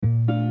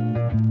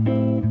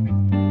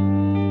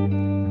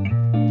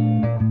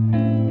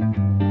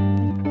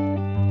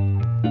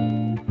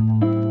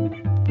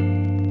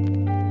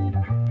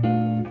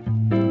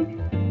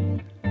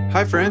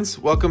Hi, friends.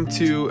 Welcome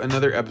to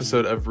another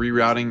episode of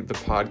Rerouting the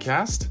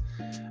Podcast.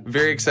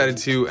 Very excited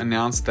to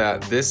announce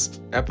that this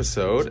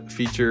episode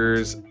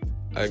features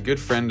a good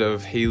friend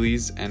of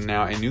Haley's and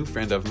now a new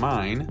friend of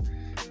mine,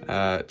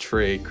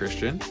 Trey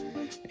Christian.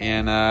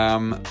 And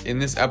in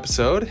this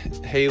episode,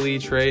 Haley,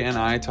 Trey, and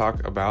I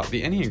talk about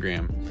the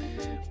Enneagram.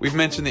 We've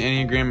mentioned the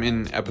Enneagram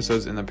in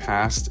episodes in the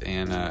past,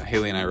 and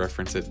Haley and I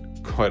reference it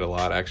quite a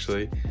lot,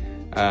 actually.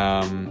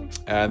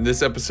 And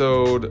this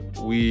episode,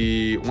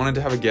 we wanted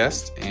to have a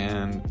guest,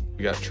 and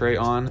we got Trey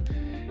on,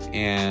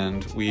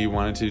 and we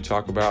wanted to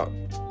talk about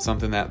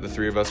something that the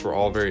three of us were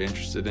all very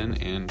interested in,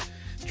 and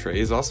Trey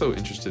is also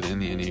interested in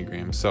the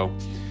Enneagram. So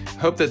I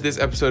hope that this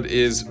episode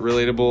is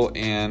relatable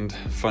and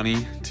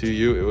funny to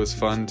you. It was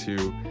fun to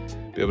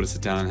be able to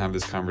sit down and have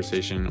this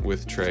conversation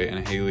with Trey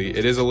and Haley.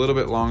 It is a little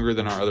bit longer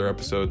than our other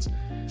episodes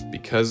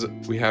because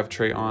we have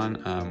Trey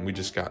on. We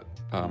just got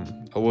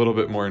a little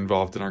bit more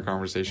involved in our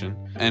conversation.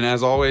 And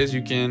as always,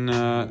 you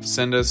can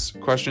send us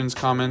questions,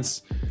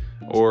 comments,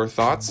 or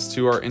thoughts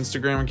to our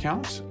Instagram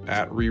account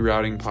at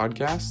Rerouting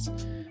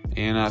Podcast.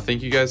 And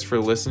thank you guys for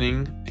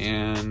listening.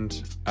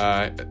 And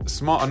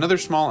another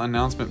small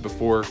announcement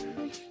before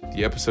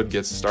the episode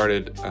gets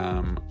started.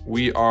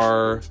 We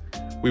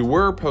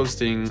were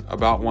posting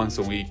about once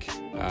a week,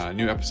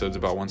 new episodes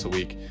about once a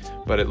week,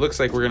 but it looks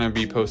like we're going to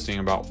be posting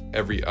about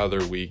every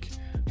other week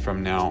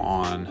from now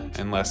on,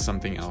 unless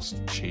something else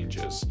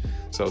changes.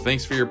 So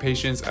thanks for your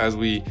patience as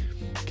we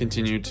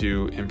continue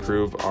to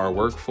improve our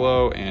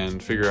workflow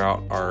and figure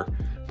out our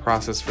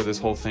process for this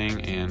whole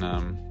thing.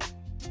 And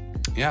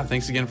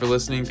thanks again for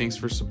listening. Thanks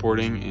for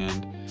supporting,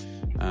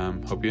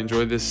 and hope you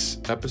enjoy this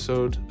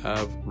episode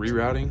of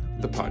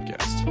Rerouting the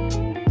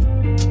Podcast.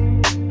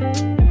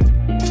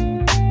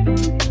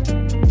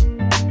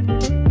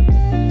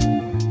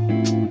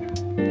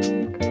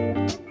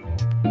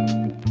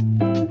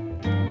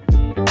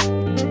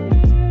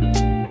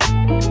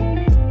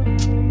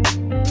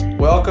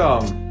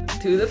 Welcome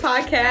to the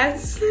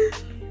podcast.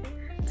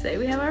 Today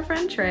we have our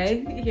friend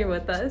Trey here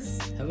with us.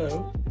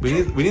 Hello.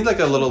 We need like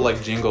a little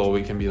like jingle.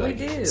 We can be like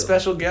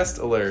special guest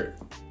alert.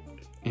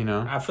 You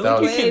know, I feel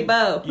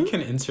like you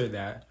can insert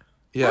that.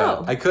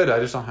 Yeah, I could. I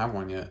just don't have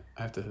one yet.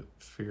 I have to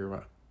figure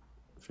out.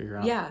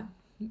 Yeah,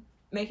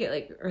 make it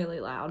like really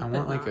loud. I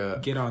want like a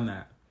get on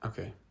that.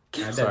 Okay.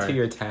 Add that to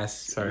your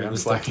task. Sorry, I'm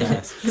slacking.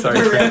 Sorry,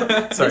 Trey.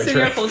 This is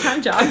your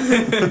full-time job.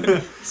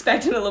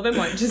 Expecting a little bit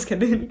more. Just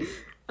kidding.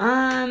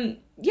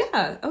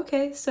 Yeah,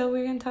 okay, so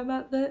we're going to talk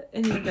about the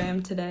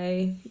Enneagram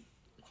today.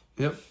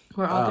 Yep.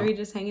 We're all three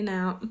just hanging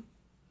out.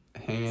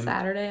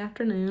 Saturday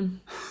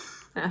afternoon.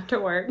 After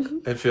work.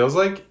 It feels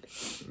like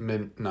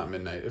not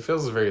midnight. It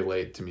feels very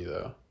late to me,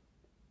 though.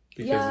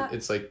 Because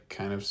it's like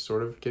kind of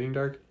sort of getting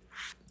dark.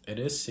 It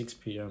is 6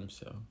 p.m.,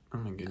 so. Oh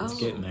my goodness. It's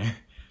getting there.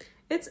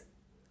 It's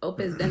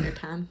dinner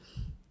time.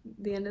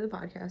 The end of the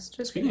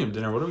podcast. Speaking of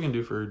dinner, what are we going to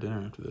do for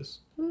dinner after this?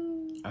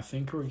 I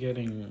think we're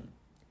getting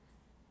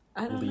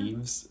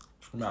leaves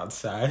from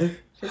outside.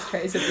 Because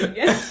Trey's a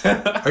vegan.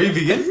 Are you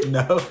vegan?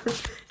 No.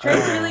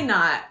 Trey's really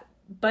not.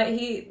 But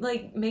he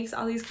like makes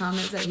all these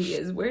comments that he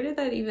is. Where did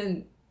that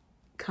even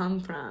come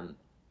from?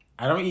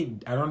 I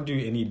don't do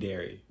any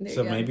dairy.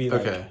 So maybe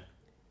like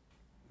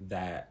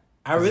that.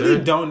 I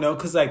don't know,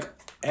 because like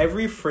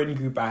every friend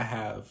group I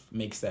have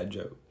makes that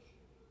joke.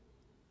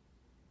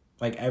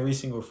 Like every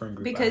single friend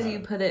group because you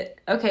put it...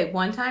 Okay,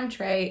 one time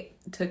Trey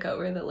took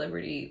over the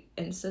Liberty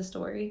Insta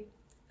story.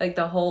 Like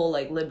the whole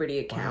like Liberty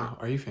account. Wow.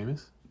 Are you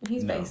famous?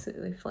 He's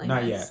basically famous.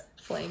 Not yet.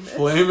 Famous?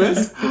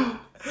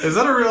 Is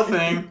that a real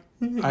thing?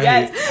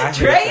 Yes.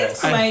 Trey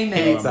is famous. I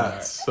hate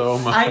that so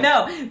much. I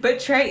know, but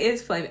Trey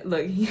is famous.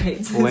 Look, he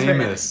hates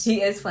famous.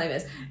 He is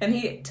famous. And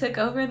he took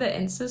over the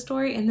Insta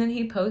story, and then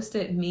he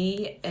posted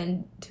me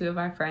and two of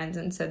our friends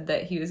and said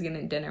that he was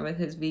getting dinner with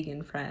his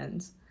vegan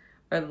friends.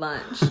 Or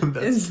lunch.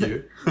 That's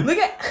cute. Look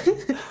at...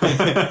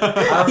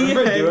 I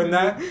remember doing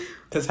that.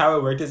 Because how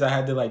it worked is I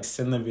had to like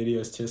send the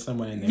videos to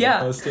someone and they would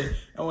post it.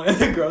 And one of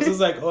the girls was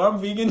like, "Oh, I'm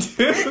vegan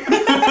too."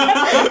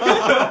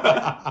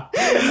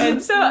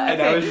 And so... Okay.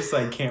 And I was just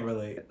like, can't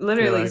relate.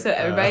 Literally, so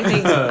everybody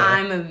thinks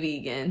I'm a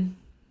vegan.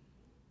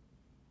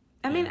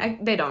 I mean,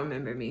 they don't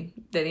remember me.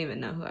 They didn't even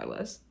know who I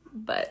was.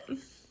 But...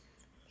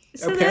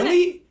 So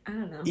apparently, I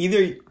don't know.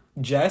 Either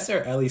Jess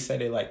or Ellie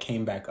said it like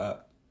came back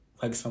up.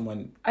 Like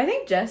someone... I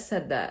think Jess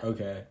said that.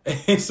 Okay.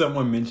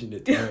 Someone mentioned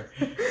it to her.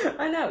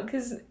 I know,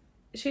 because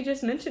she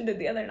just mentioned it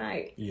the other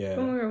night. Yeah.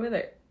 When we were with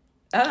her.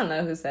 I don't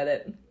know who said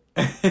it.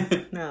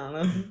 I don't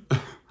know.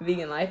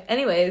 Vegan life.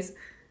 Anyways.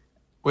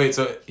 Wait,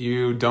 so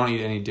you don't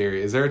eat any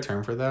dairy. Is there a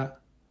term for that?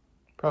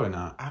 Probably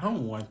not. I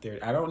don't want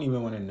dairy. I don't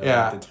even want to know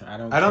the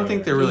term. I don't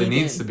think there really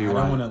needs to be one.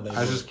 I don't want to label.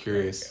 I was just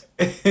curious.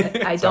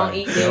 I don't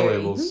eat dairy. No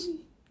labels.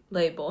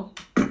 Label.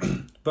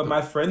 But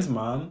my friend's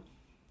mom,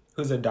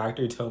 who's a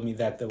doctor, told me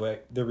that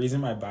the reason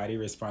my body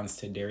responds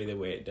to dairy the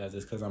way it does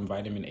is because I'm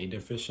vitamin A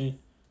deficient.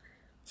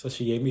 So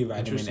she gave me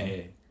vitamin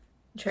A.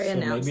 Trey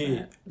announced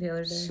that the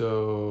other day.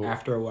 So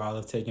after a while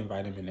of taking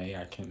vitamin A,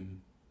 I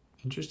can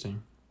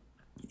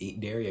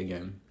eat dairy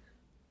again.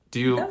 Do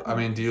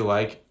you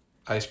like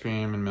ice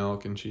cream and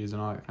milk and cheese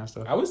and all that kind of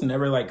stuff. I was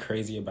never like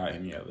crazy about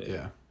any of it.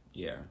 Yeah.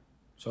 Yeah.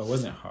 So it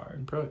wasn't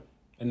hard. Probably.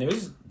 And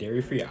there's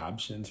dairy-free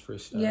options for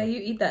stuff. Yeah, you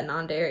eat that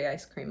non-dairy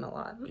ice cream a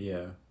lot.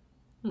 Yeah.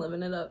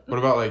 Living it up. What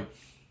about like...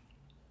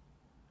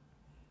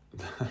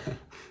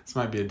 This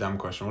might be a dumb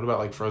question. What about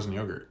like frozen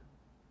yogurt?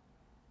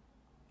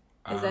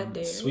 Is that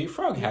dairy? Sweet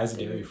Frog has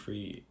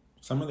dairy-free.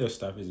 Some of their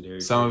stuff is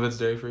dairy-free. Some of it's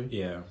dairy-free?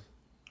 Yeah.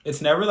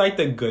 It's never like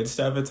the good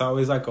stuff. It's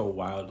always like a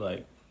wild,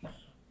 like...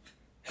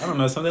 I don't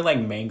know, something like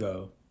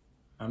mango.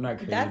 I'm not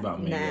crazy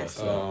about mango.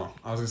 Nasty. Oh,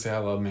 I was gonna say I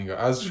love mango.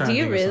 I was trying Do to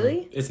you think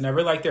really? It's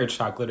never like their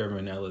chocolate or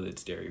vanilla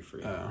that's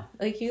dairy-free.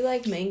 Like you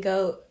like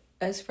mango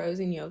as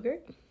frozen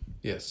yogurt?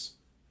 Yes.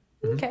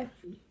 Okay.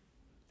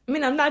 I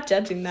mean, I'm not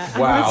judging that.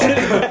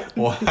 Wow.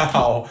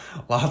 Wow.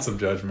 Lots of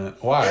judgment.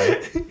 Why?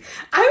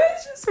 I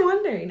was just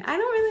wondering. I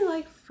don't really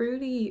like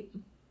fruity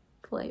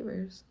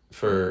flavors.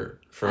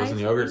 For frozen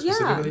yogurt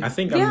specifically? I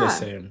think I'm the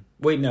same.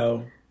 Wait,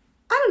 no.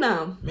 I don't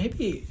know.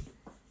 Maybe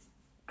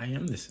I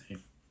am the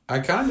same.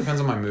 It kind of depends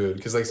on my mood.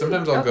 Because like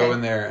sometimes I'll go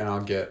in there and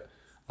I'll get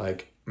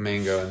like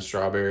mango and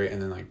strawberry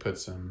and then like put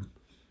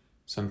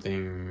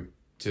something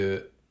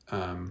to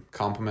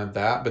complement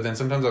that. But then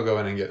sometimes I'll go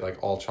in and get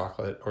like all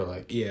chocolate or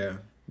like the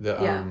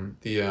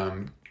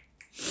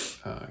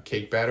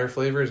cake batter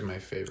flavor is my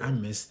favorite. I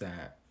miss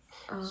that.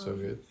 So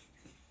good.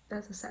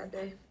 That's a sad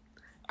day.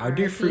 I'll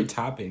do fruit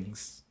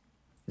toppings.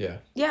 Yeah.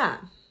 Yeah.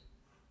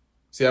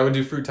 See, I would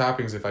do fruit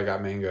toppings if I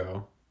got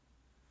mango,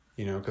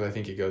 you know, because I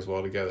think it goes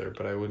well together.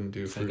 But I wouldn't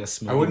do fruit.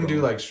 Like I wouldn't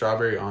do like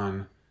strawberry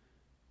on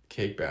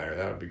cake batter.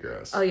 That would be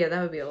gross. Oh yeah,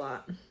 that would be a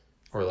lot.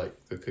 Or like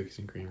the cookies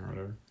and cream or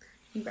whatever.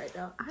 You're right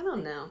though. I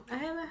don't know. I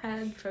haven't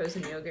had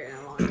frozen yogurt in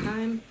a long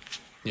time.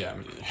 Yeah,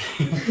 me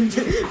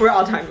neither. We're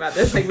all talking about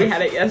this like we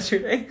had it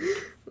yesterday.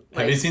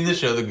 Have you seen the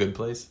show The Good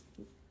Place?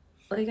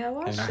 Like I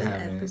watched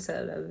an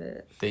episode of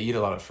it. They eat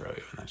a lot of froyo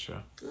in that show.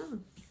 Oh.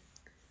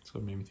 That's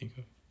what it made me think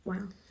of.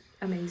 Wow.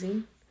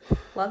 Amazing.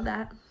 Love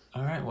that.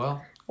 All right,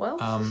 well. Well.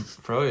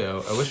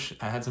 Froyo. I wish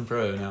I had some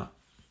froyo now.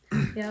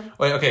 Yeah.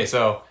 Wait, okay,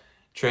 so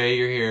Trey,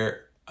 you're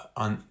here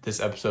on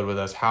this episode with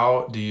us.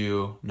 How do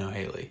you know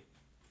Haley?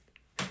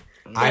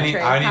 I need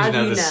to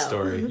know this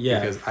story.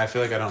 Yeah. Because I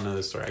feel like I don't know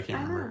this story. I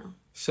can't remember.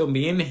 So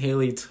me and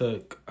Haley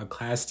took a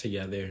class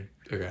together.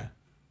 Okay.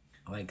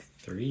 Like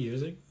 3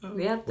 years ago?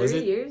 Yeah,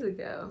 3 years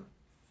ago.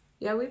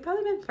 Yeah, we've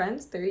probably been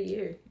friends 3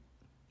 years.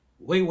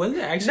 Wait, was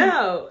it actually?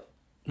 No.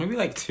 Maybe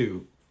like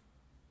 2.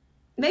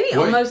 Maybe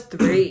almost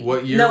 3.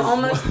 What year? No,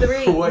 almost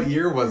 3. What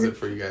year was it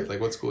for you guys? Like,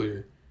 what school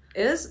year?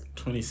 It was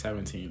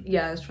 2017.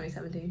 Yeah, it was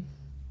 2017.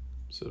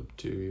 So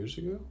 2 years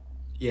ago?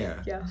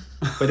 Yeah. Yeah.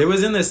 But it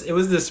was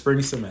the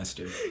spring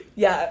semester.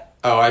 Yeah.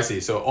 Oh, I see.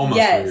 So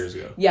almost 3 years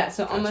ago. Yeah,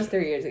 so almost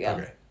 3 years ago.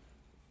 Okay.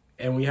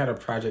 And we had a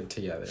project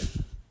together.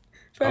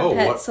 For a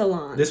pet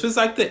salon. This was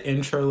like the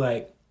intro,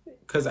 like,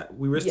 because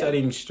we were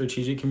studying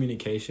strategic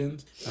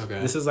communications. Okay.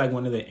 This is like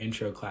one of the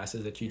intro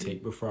classes that you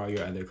take before all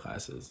your other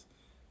classes.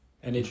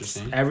 And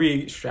it's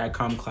every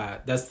StratCom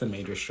class, that's the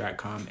major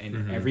StratCom,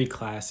 and every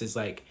class is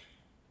like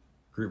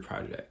group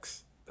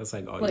projects. That's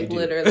like all you do.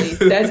 Like literally,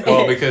 that's it.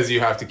 Well, because you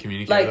have to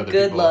communicate with other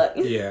good people. luck.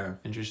 Yeah.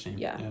 Interesting.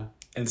 Yeah.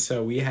 And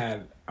so we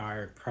had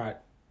our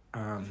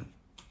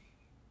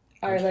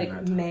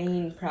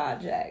main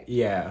project.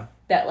 Yeah.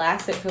 That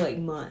lasted for like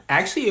months.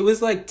 Actually, it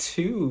was like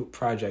 2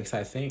 projects,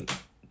 I think.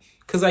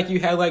 Because like you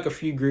had like a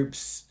few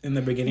groups in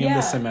the beginning of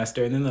the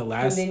semester, and then the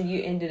last and then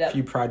you ended up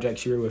few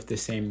projects you were with the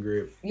same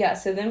group. Yeah,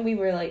 so then we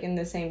were like in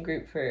the same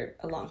group for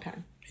a long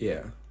time.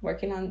 Yeah.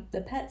 Working on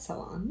the pet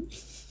salon.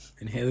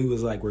 And Haley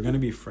was like, "We're gonna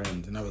be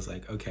friends," and I was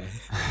like, "Okay."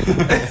 You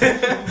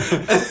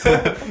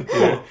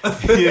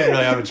didn't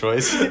really have a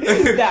choice.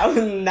 That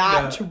was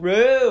not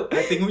true.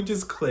 I think we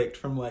just clicked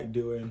from like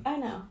doing. I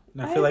know.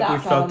 And I feel like we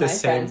felt the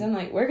same. Friends. I'm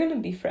like, we're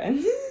gonna be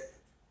friends.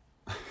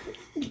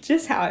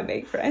 Just how I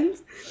make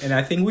friends. And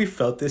I think we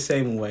felt the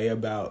same way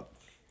about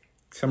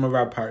some of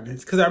our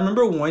partners. Because I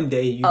remember one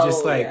day you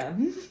just like,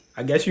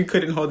 I guess you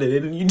couldn't hold it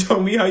in, and you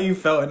told me how you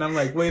felt, and I'm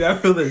like, wait, I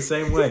feel the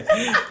same way.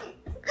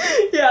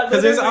 Yeah,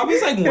 because there's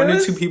always like 1 or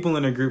 2 people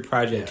in a group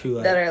project who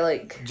like that are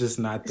like just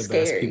not the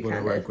best people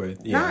to work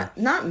with. Yeah.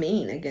 Not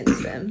mean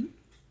against them.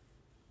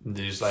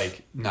 They're just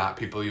like not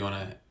people you want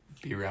to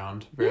be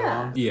around very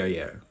long. Yeah,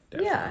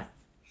 definitely. Yeah,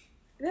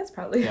 that's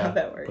probably how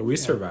that works. But we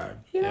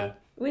survived. Yeah,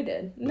 we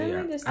did. No,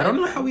 yeah. we just I don't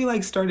know how we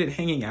like started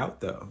hanging out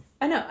though.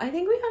 I know. I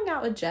think we hung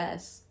out with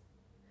Jess.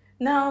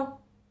 No.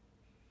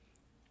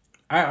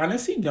 I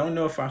honestly don't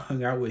know if I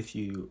hung out with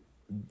you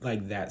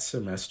like that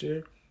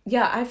semester.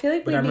 Yeah, I feel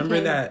like But I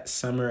remember that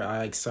summer I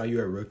like saw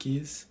you at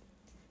Rookies.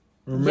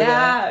 Remember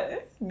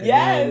that?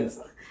 Yes.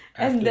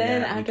 And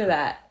then after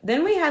that,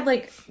 then we had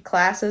like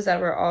classes that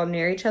were all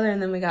near each other,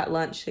 and then we got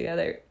lunch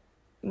together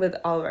with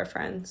all of our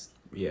friends.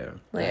 Yeah.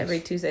 Like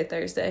every Tuesday,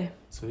 Thursday.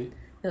 Sweet.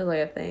 It was like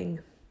a thing.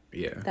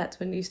 Yeah. That's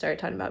when you started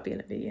talking about being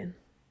a vegan.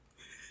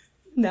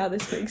 Now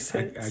this makes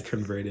sense. I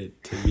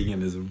converted to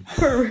veganism.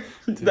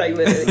 Like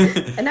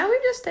literally. And now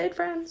we've just stayed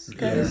friends.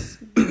 Cause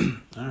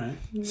all right.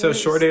 So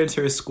short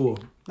answer is school.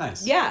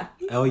 Nice. Yeah.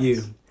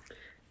 LU.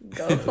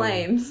 Go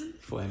Flames.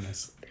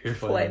 Flameless. You're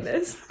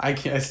flameless. I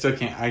still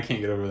can't. I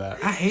can't get over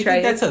that. I hate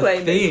that that's a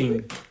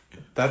thing.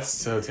 That's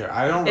so terrible.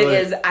 I don't really.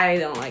 It is. I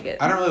don't like it.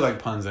 I don't really like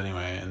puns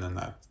anyway, and then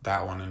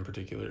that one in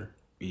particular.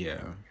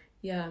 Yeah.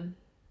 Yeah.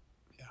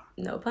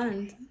 No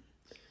puns.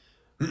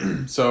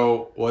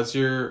 So, what's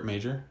your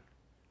major?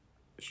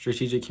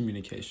 Strategic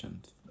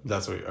communications.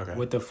 That's what. Okay.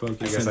 With the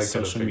focus on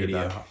social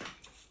media.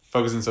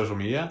 Focus on social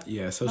media.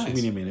 Yeah, social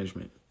media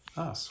management.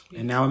 Oh, sweet.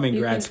 And now I'm in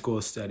grad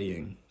school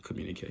studying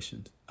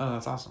communications. Oh,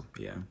 that's awesome.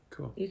 Yeah.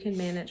 Cool. You can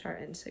manage our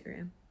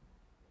Instagram.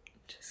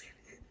 Just kidding.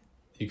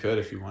 You could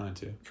if you wanted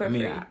to.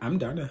 I'm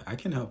down I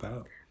can help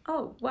out.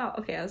 Oh, wow.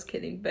 Okay, I was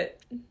kidding, but...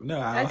 No,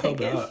 I'll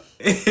help out.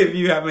 If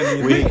you have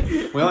any...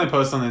 We only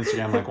post on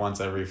Instagram like once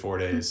every 4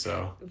 days,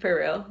 so... For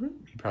real.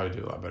 You probably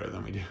do a lot better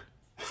than we do.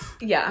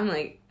 Yeah, I'm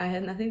like, I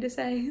had nothing to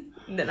say.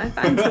 Then I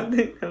find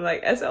something. I'm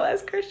like,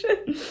 SOS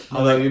Christian.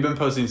 Although you've been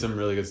posting some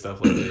really good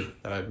stuff lately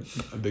that I'm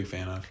a big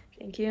fan of.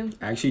 Thank you.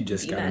 I actually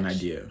just got an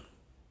idea.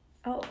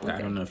 Oh, okay. I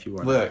don't know if you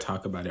want to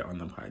talk about it on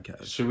the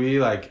podcast. Should we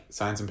like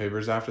sign some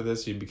papers after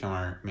this? You become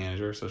our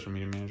manager, social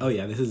media manager? Oh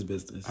yeah, this is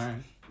business. All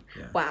right.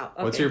 Yeah. Wow.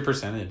 Okay. What's your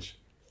percentage?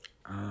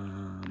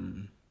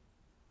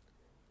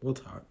 We'll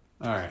talk.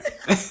 All right.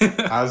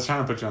 I was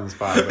trying to put you on the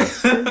spot, but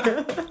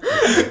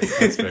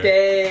that's fair.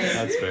 Dang.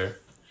 That's fair.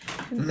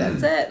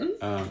 That's it.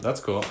 That's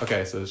cool.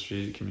 Okay, so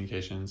strategic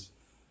communications.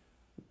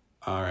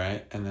 All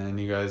right, and then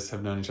you guys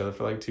have known each other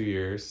for like 2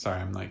 years. Sorry,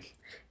 I'm like.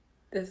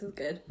 This is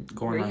good.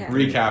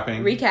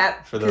 Recapping.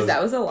 Recap, because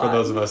that was a lot. For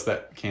those of us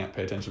that can't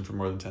pay attention for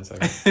more than 10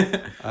 seconds.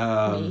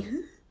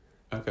 Me.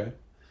 Okay.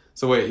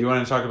 So wait, you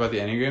want to talk about the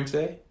Enneagram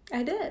today?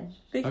 I did.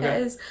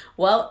 Because,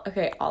 all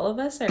of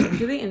us are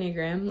into the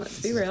Enneagram.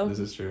 Let's be real. This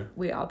is true.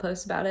 We all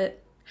post about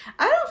it.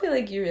 I don't feel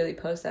like you really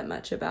post that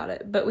much about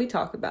it, but we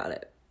talk about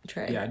it,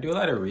 Trey. Yeah, I do a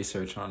lot of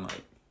research on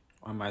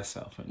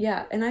myself.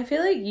 Yeah, and I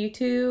feel like you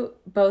two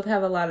both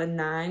have a lot of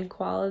 9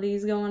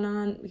 qualities going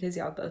on because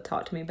y'all both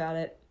talked to me about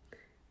it.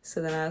 So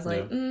then I was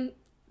like,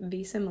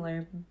 be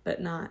similar,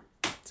 but not.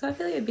 So I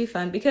feel like it'd be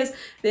fun because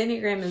the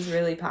Enneagram is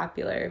really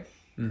popular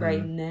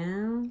right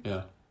now.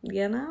 Yeah.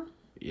 You know?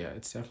 Yeah,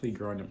 it's definitely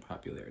growing in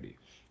popularity.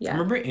 Yeah.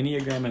 Remember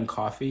Enneagram and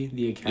Coffee,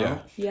 the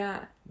account?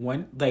 Yeah.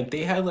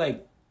 They had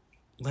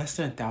less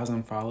than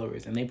 1,000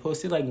 followers, and they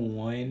posted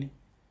one.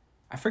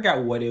 I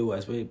forgot what it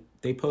was, but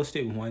they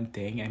posted one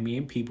thing, and me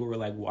and people were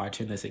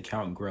watching this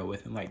account grow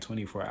within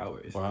 24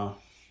 hours. Wow.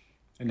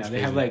 And now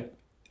they have I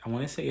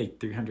want to say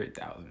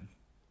 300,000.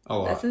 A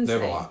lot. That's insane. They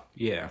have a lot.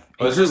 Yeah.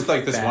 But it's just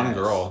this one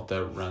girl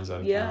that runs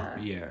that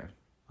account. Yeah.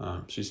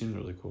 She seems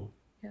really cool.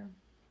 Yeah.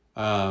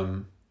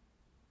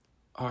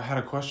 I had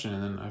a question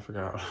and then I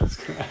forgot what I was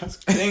going to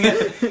ask. Dang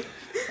it.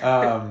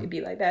 It'd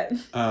be like that.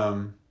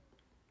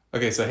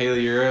 Okay, so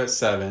Haley, you're a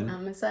 7.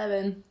 I'm a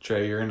 7.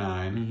 Trey, you're a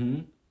 9. Mm-hmm.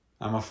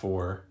 I'm a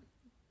 4.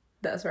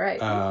 That's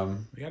right.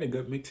 We got a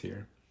good mix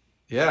here.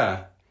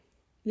 Yeah.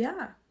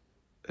 Yeah.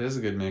 It is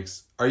a good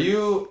mix. Are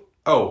you...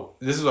 Oh,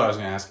 this is what I was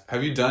going to ask.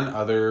 Have you done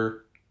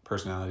other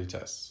personality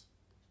tests?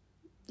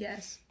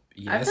 Yes.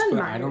 Yes,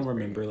 but I don't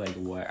remember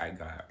what I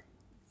got.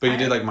 But you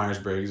did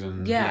Myers-Briggs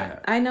and... Yeah,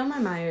 I know my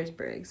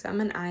Myers-Briggs.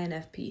 I'm an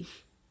INFP.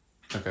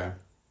 Okay.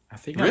 I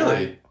think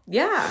really?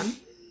 Yeah.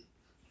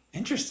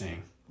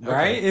 Interesting. Okay.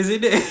 Right? Is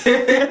it?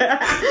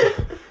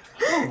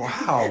 Oh,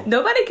 wow.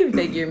 Nobody can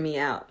figure me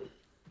out.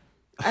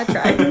 I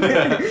tried.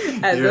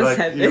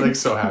 You're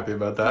so happy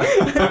about that.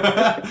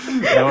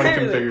 No one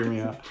can figure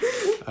me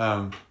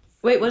out.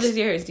 Wait, what is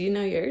yours? Do you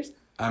know yours?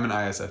 I'm an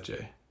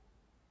ISFJ.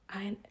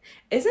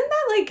 Isn't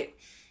that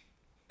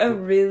a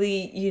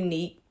really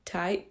unique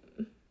type?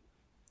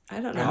 I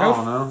don't know. I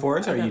don't know.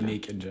 4s are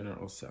unique in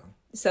general, so.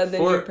 So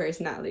then your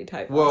personality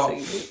type also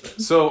unique.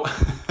 So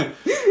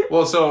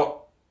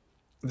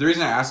the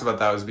reason I asked about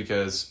that was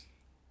because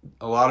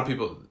a lot of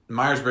people,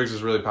 Myers-Briggs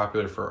was really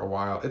popular for a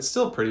while. It's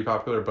still pretty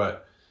popular,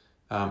 but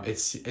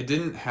it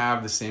didn't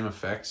have the same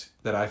effect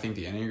that I think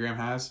the Enneagram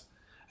has.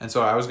 And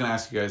so I was going to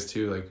ask you guys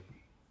too,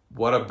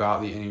 what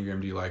about the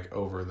Enneagram do you like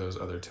over those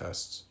other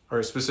tests?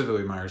 Or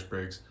specifically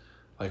Myers-Briggs?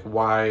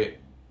 Why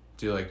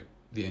do you like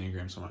the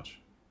Enneagram so much?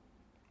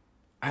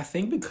 I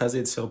think because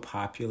it's so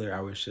popular,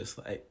 I was just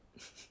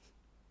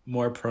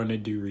more prone to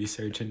do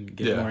research and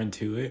get more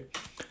into it.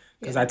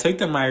 Because I took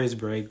the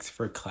Myers-Briggs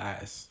for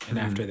class, and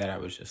after that I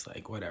was just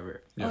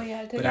whatever. Yeah. Oh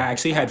yeah. But I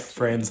actually had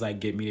friends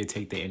get me to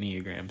take the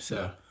Enneagram,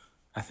 so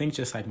I think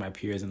just my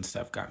peers and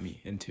stuff got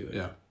me into it.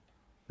 Yeah.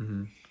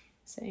 Mm-hmm.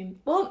 Same.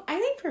 Well, I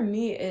think for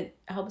me it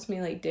helps me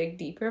dig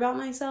deeper about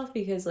myself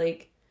because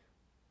I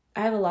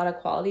have a lot of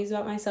qualities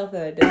about myself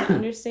that I didn't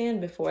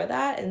understand before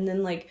that. And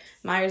then,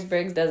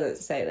 Myers-Briggs doesn't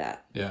say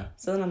that. Yeah.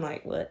 So then I'm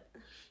like, what?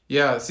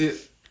 Yeah, see,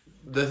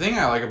 the thing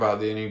I like about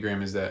the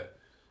Enneagram is that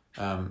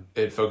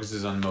it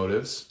focuses on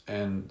motives.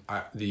 And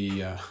I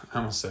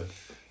almost said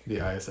the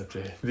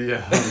ISFJ.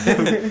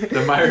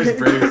 The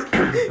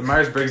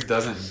Myers-Briggs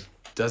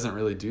doesn't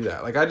really do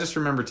that. I just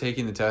remember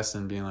taking the test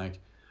and being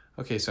like,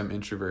 okay, so I'm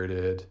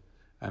introverted.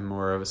 I'm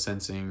more of a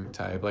sensing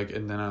type.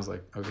 And then I was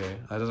like, okay,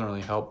 that doesn't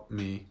really help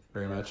me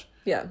very much.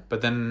 Yeah.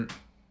 But then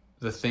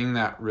the thing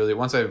that really,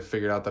 once I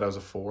figured out that I was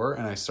a 4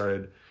 and I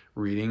started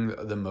reading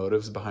the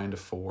motives behind a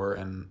 4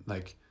 and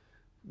like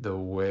the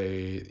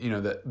way, you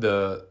know,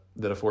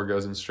 that a 4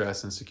 goes in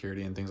stress and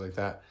security and things like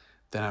that,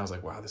 then I was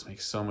like, wow, this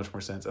makes so much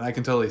more sense. And I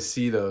can totally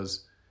see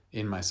those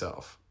in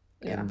myself.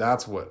 Yeah. And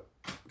that's what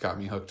got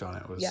me hooked on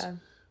it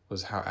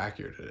was how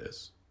accurate it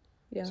is.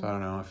 Yeah. So I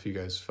don't know if you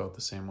guys felt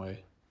the same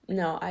way.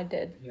 No, I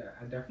did. Yeah,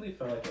 I definitely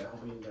felt like it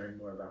helped me learn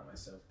more about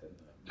myself than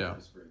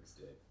Myers-Briggs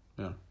did.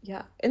 Yeah.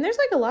 Yeah. And there's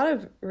like a lot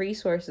of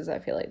resources I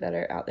feel like that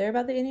are out there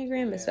about the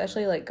Enneagram,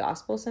 especially like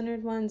gospel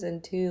centered ones,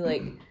 and too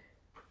like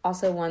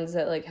also ones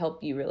that like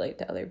help you relate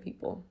to other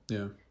people.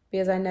 Yeah.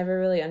 Because I never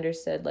really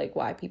understood like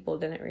why people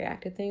didn't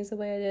react to things the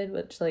way I did,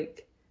 which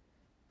like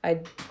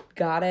I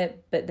got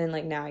it, but then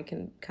like now I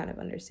can kind of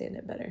understand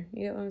it better.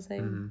 You get what I'm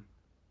saying? Mm-hmm.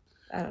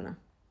 I don't know.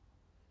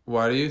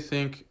 Why do you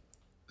think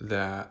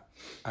that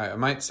it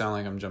might sound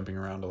like I'm jumping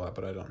around a lot,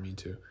 but I don't mean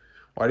to.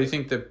 Why do you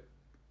think that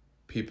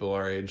people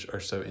our age are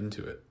so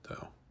into it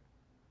though?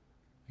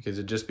 Like, is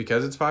it just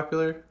because it's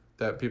popular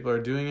that people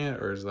are doing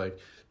it, or is like,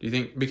 do you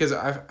think, because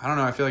I don't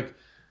know, I feel like,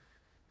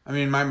 I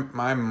mean,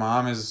 my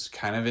mom is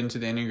kind of into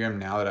the Enneagram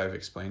now that I've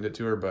explained it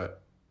to her,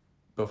 but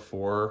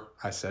before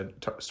I started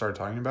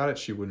talking about it,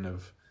 she wouldn't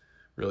have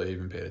really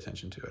even paid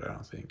attention to it, I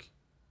don't think.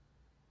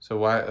 So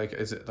why, like,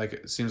 is it like,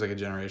 it seems like a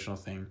generational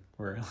thing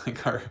where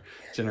like our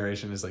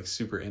generation is like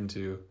super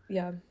into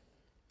the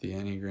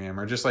Enneagram,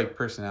 or just like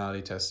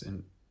personality tests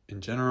in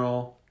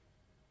general?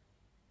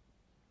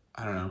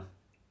 I don't know.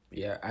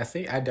 Yeah, I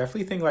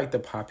definitely think like the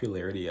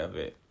popularity of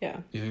it. Yeah.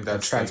 You think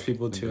that attracts like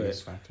people to it.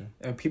 Factor?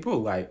 And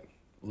people like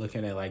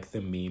looking at like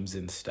the memes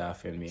and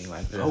stuff and being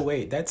like, oh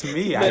wait, that's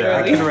me.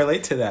 I can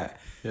relate to that.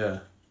 Yeah.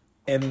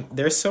 And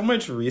there's so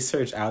much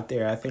research out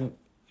there. I think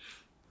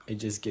it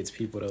just gets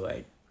people to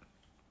like,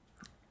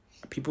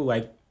 people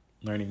like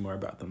learning more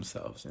about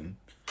themselves and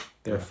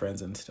their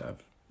friends and stuff.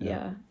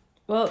 Yeah.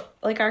 Well,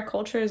 like our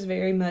culture is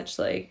very much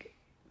like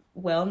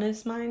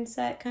wellness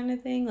mindset kind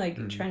of thing,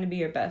 like trying to be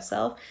your best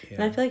self. Yeah.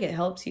 And I feel like it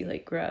helps you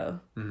like grow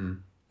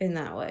in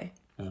that way.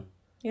 Yeah.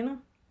 You know?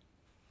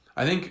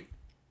 I think,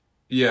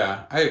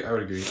 yeah, I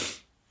would agree.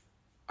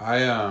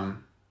 I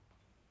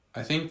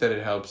think that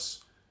it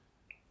helps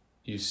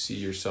you see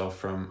yourself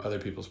from other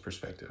people's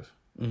perspective.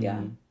 Mm-hmm.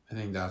 Yeah. I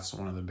think that's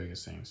one of the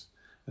biggest things.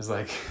 It's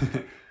like,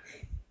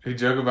 we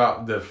joke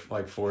about the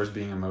like 4s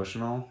being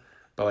emotional,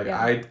 but like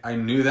I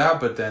knew that,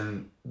 but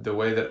then the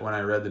way that when I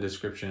read the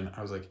description,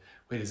 I was like,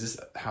 wait, is this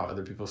how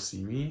other people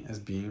see me, as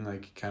being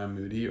like kind of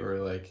moody or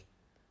like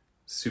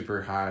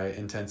super high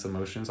intense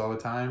emotions all the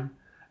time?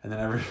 And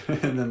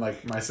then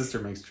like my sister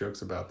makes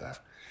jokes about that.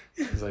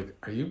 She's like,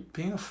 are you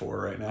being a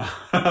 4 right now?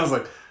 I was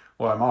like,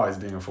 well, I'm always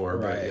being a 4,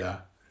 right.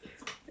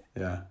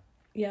 But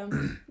yeah.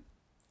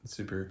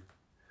 Super.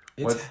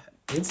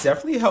 It's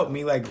definitely helped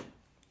me like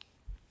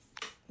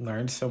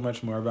learn so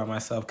much more about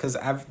myself, because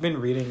I've been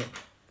reading,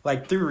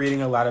 like through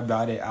reading a lot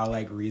about it, I'll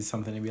like read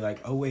something and be like,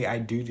 oh wait, I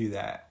do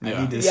that.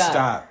 I need to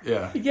stop.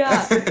 Yeah.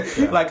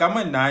 Like I'm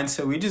a 9,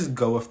 so we just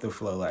go with the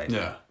flow. Like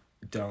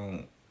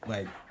don't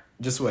like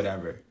just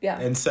whatever. Yeah.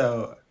 And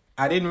so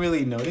I didn't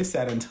really notice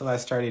that until I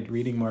started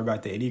reading more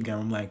about the Enneagram.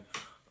 I'm like,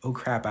 oh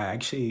crap, I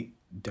actually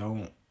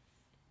don't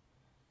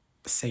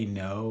say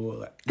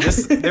no.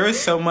 Just there was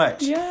so much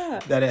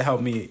that it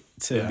helped me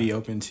to be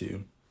open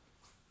to.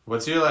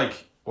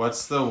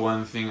 What's the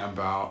one thing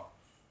about,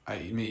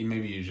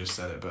 maybe you just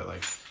said it, but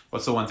like,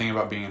 what's the one thing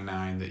about being a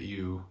 9 that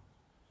you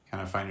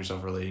kind of find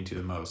yourself relating to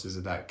the most? Is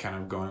it that kind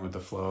of going with the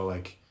flow,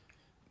 like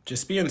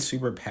just being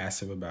super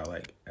passive about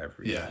like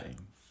everything,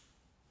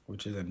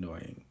 which is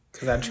annoying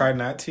because I try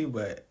not to,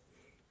 but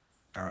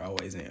I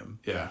always am.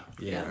 Yeah.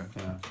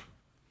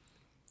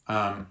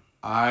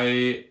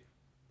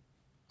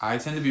 I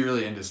tend to be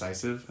really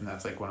indecisive, and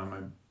that's like one of my,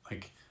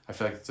 like, I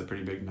feel like it's a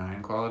pretty big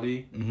 9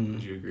 quality. Mm-hmm.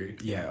 Would you agree?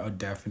 Yeah,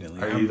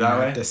 definitely. Are you that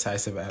way? I'm not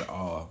decisive at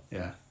all.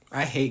 Yeah.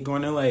 I hate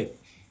going to like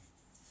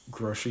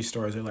grocery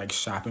stores or like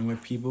shopping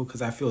with people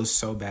because I feel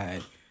so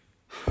bad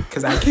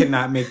because I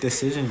cannot make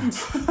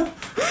decisions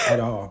at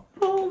all.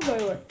 Oh my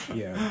Lord.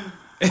 Yeah.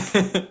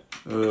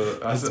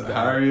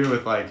 How are you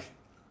with like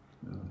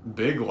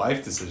big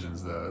life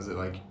decisions though? Does it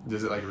like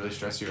really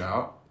stress you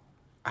out?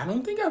 I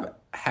don't think I've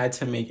had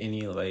to make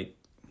any like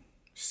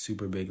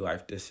super big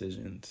life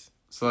decisions.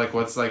 So like,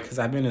 what's like? Because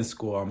I've been in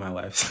school all my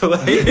life, so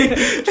like,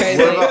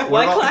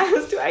 what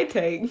class do I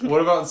take?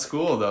 What about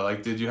school though?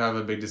 Like, did you have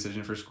a big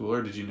decision for school,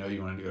 or did you know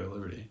you wanted to go to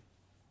Liberty?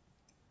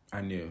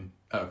 I knew.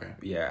 Oh, okay.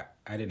 Yeah,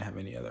 I didn't have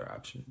any other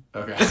option.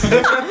 Okay.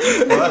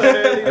 Well,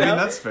 I mean,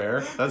 that's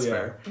fair. That's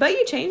fair. But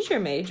you changed your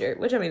major,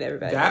 which I mean,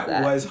 everybody does that.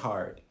 That was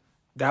hard.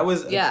 That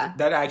was that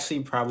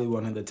actually probably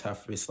one of the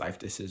toughest life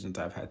decisions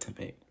I've had to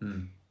make.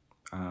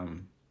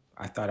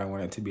 I thought I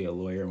wanted to be a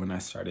lawyer when I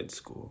started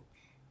school.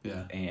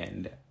 Yeah.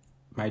 And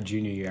my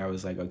junior year, I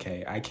was like,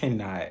 okay, I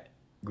cannot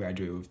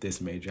graduate with this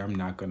major. I'm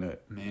not going to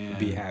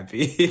be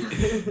happy.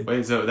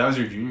 Wait, so that was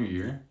your junior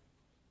year?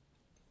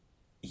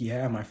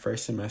 Yeah, my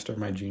first semester of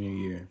my junior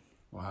year.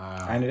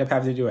 Wow. I ended up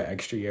having to do an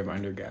extra year of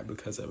undergrad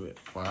because of it.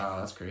 Wow,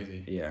 that's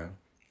crazy. Yeah.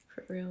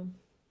 For real.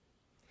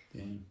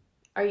 Dang.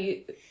 Are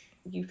you...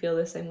 you feel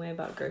the same way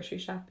about grocery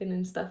shopping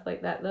and stuff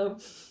like that, though?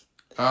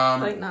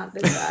 Like, not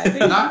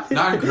deciding.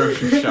 not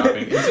grocery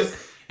shopping.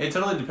 It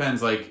totally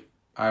depends. Like,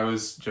 I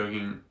was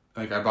joking,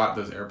 like, I bought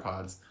those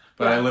AirPods,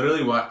 but I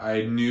literally,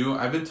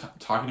 I've been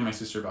talking to my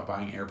sister about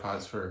buying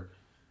AirPods for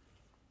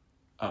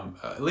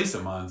at least a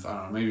month, I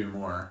don't know, maybe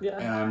more. Yeah.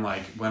 And I'm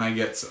like, when I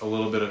get a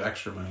little bit of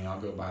extra money, I'll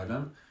go buy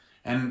them.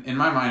 And in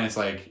my mind, it's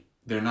like,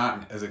 they're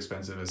not as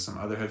expensive as some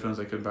other headphones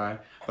I could buy.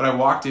 But I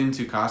walked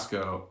into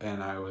Costco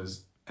and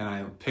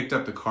I picked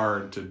up the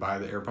card to buy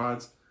the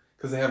AirPods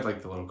because they have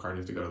like the little card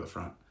you have to go to the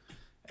front.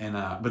 And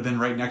but then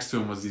right next to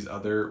them was these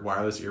other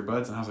wireless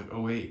earbuds, and I was like,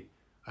 oh wait,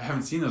 I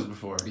haven't seen those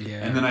before. Yeah.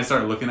 And then I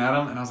started looking at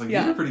them, and I was like, these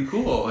are pretty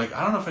cool. Like,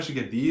 I don't know if I should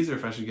get these or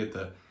if I should get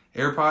the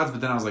AirPods.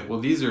 But then I was like, well,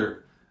 these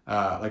are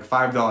like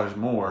 $5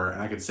 more,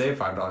 and I could save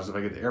 $5 if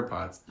I get the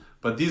AirPods.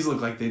 But these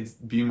look like they'd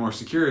be more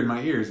secure in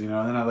my ears, you know.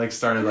 And then I like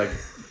started like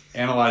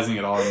analyzing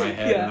it all in my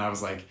head, and I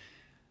was like,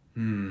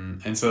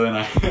 And so then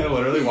I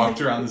literally walked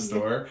around the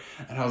store,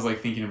 and I was like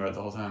thinking about it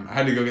the whole time. I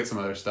had to go get some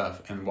other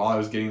stuff, and while I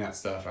was getting that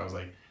stuff, I was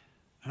like,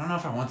 I don't know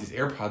if I want these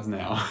AirPods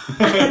now.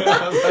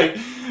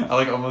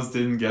 I almost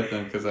didn't get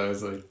them because I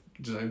was like,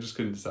 I just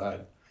couldn't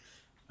decide.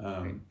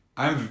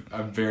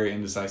 I'm very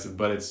indecisive,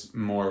 but it's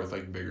more with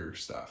like bigger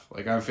stuff.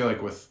 Like, I feel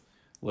like with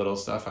little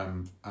stuff,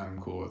 I'm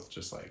cool with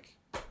just like,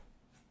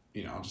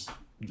 you know, I'll just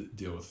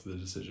deal with the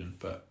decision.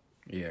 But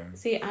yeah.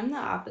 See, I'm the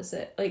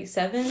opposite. Like,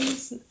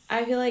 7s,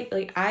 I feel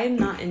like I'm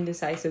not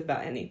indecisive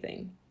about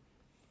anything.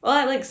 Well,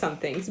 I like some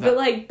things, but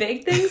like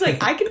big things,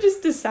 like I can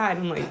just decide.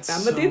 I'm like,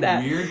 I'm gonna do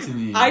that. Weird to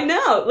me. I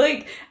know.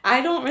 Like,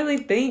 I don't really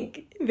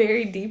think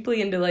very deeply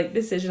into like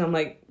decision. I'm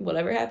like,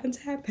 whatever happens,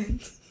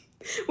 happens.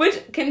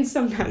 Which can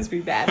sometimes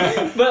be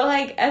bad. But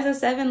like as a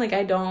 7, like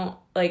I don't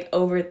like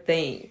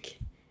overthink.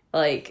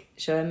 Like,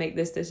 should I make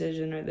this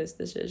decision or this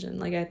decision?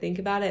 Like, I think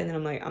about it and then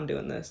I'm like, I'm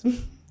doing this.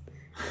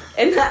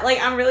 And that,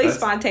 like, I'm really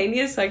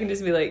spontaneous, so I can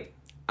just be like,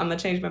 I'm gonna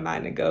change my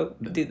mind and go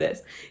do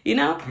this. You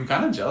know? I'm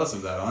kind of jealous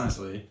of that,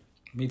 honestly.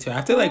 Me too. I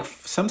have to like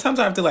sometimes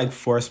I have to like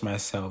force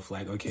myself,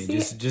 like, okay,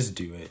 just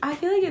do it. I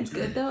feel like it's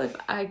good though if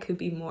I could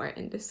be more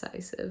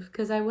indecisive,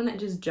 because I wouldn't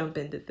just jump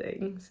into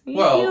things. You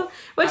know?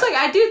 Which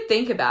I do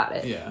think about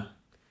it. Yeah.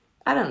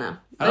 I don't know.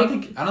 I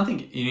don't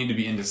think you need to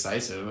be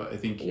indecisive. I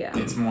think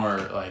it's more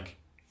like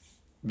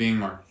being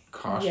more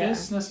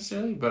cautious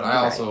necessarily. But I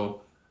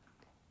also,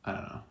 I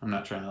don't know. I'm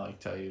not trying to like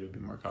tell you to be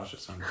more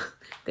cautious.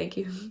 Thank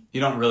you. You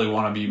don't really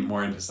want to be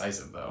more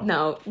indecisive though.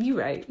 No, you're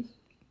right.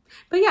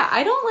 But yeah,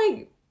 I don't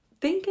like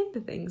think into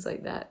things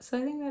like that. So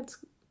I think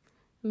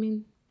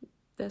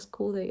that's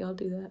cool that y'all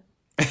do that.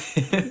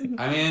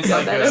 I mean, it's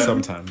like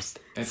sometimes.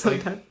 It's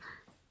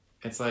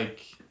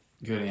like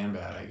good and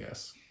bad, I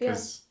guess.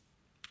 Because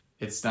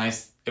it's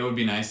nice. It would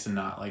be nice to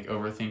not like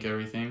overthink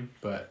everything,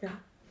 but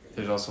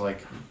there's also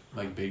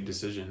like big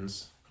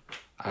decisions.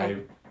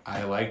 I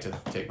like to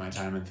take my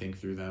time and think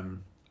through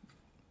them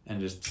and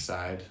just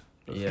decide.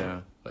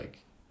 Before,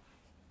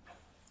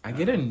 I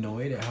get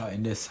annoyed at how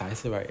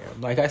indecisive I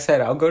am. Like I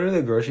said, I'll go to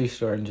the grocery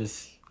store and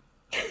just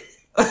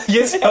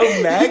get so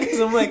mad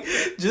because I'm like,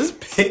 just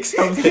pick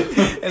something,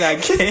 and I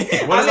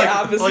can't. What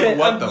is like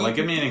what though? Like,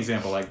 give me an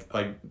example. Like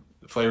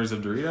flavors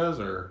of Doritos,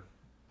 or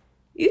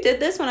you did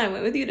this when I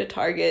went with you to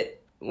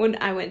Target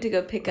when I went to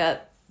go pick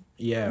up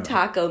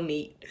taco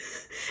meat,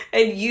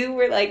 and you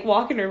were like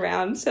walking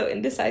around so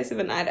indecisive,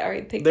 and I'd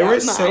already picked out mine. There were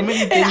so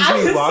many things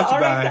we walked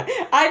by.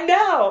 I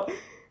know.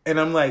 And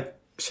I'm like,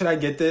 should I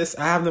get this?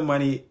 I have the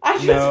money. I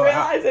just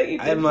realized that you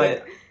did. I'm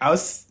like,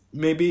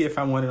 maybe if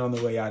I want it on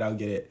the way out, I'll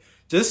get it.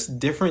 Just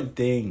different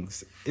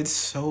things. It's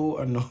so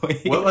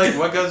annoying.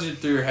 What goes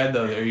through your head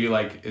though? Are you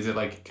like, is it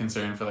like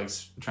concern for like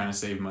trying to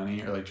save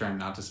money or like trying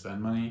not to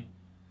spend money,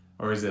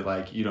 or is it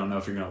like you don't know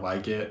if you're gonna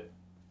like it?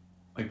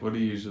 Like, what do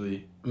you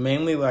usually?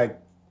 Mainly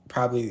like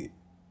probably.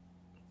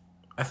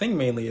 I think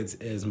mainly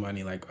it is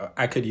money. Like,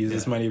 I could use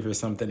this money for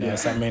something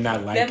else. I may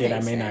not like it. I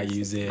may not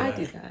use it. I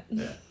do that.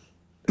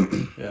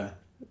 Yeah.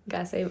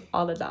 Gotta save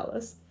all the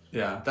dollars.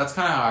 Yeah, that's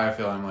kind of how I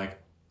feel. I'm like,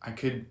 I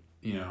could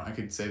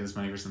save this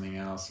money for something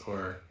else,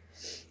 or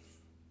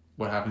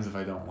what happens if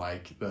I don't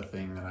like the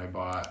thing that I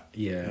bought?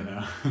 Yeah. You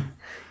know?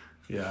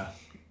 Yeah,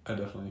 I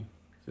definitely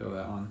feel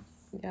that one.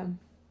 Yeah.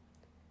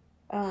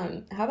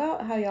 How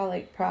about how y'all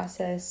like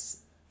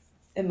process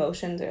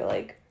emotions or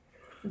like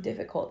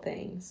difficult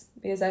things?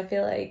 Because I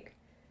feel like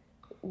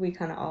we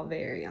kind of all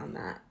vary on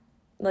that.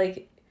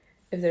 Like,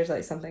 if there's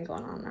like something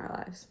going on in our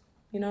lives.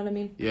 You know what I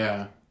mean?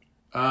 Yeah.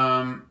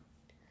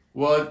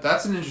 Well,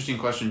 that's an interesting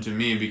question to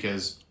me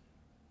because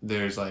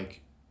there's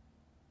like,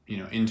 you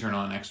know,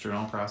 internal and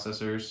external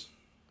processors,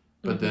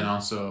 but then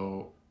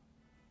also,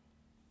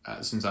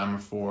 since I'm a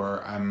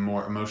 4, I'm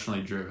more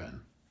emotionally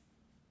driven.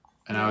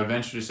 And I would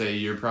venture to say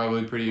you're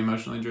probably pretty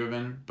emotionally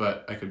driven,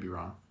 but I could be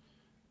wrong.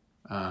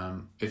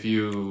 If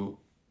you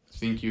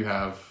think you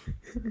have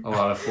a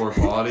lot of 4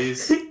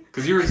 qualities,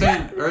 because you were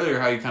saying earlier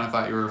how you kind of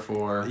thought you were a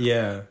 4.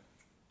 Yeah.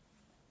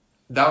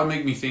 That would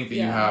make me think that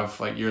you have,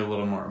 like, you're a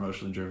little more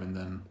emotionally driven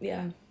than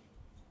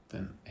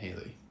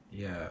Haley.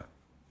 Yeah.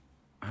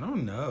 I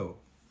don't know.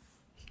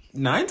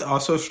 9s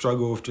also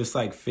struggle with just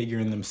like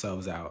figuring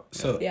themselves out.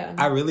 So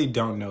I really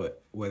don't know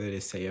whether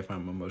to say if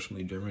I'm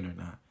emotionally driven or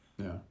not.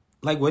 Yeah.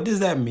 Like, what does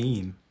that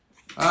mean?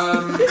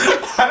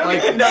 I don't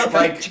even know.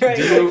 Like, do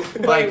you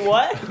like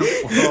what?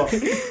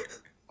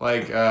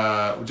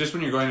 Well, just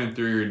when you're going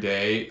through your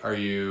day, are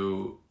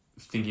you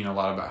thinking a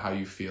lot about how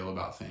you feel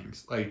about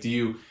things? Like, do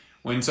you,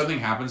 when something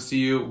happens to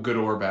you, good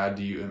or bad,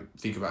 do you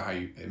think about how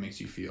it makes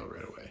you feel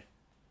right away?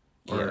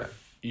 Or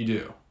you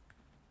do?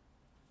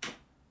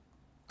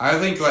 I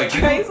think like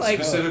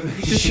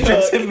specifically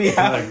stressing me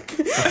out.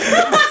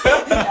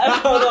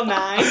 A total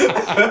 9.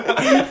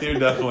 You're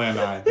definitely a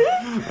 9.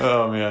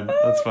 Oh man,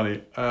 that's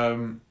funny.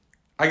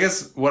 I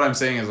guess what I'm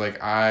saying is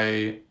like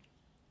I'm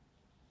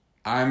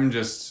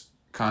just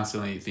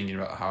constantly thinking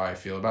about how I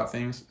feel about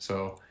things.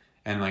 So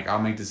and like I'll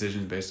make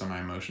decisions based on my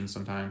emotions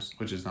sometimes,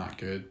 which is not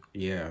good.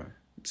 Yeah.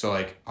 So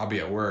like I'll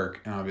be at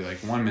work and I'll be like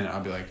 1 minute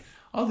I'll be like,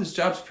 oh, this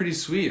job's pretty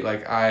sweet.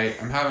 Like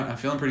I'm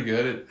feeling pretty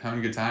good at having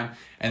a good time.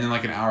 And then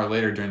like an hour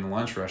later during the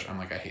lunch rush, I'm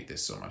like, I hate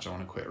this so much. I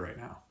want to quit right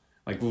now.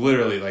 Like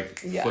literally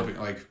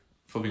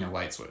flipping a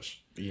light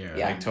switch. Yeah.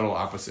 Like total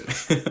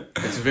opposites.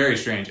 It's very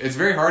strange. It's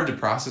very hard to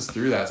process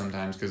through that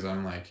sometimes because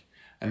I'm like,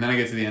 and then I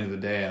get to the end of the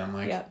day and I'm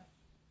like,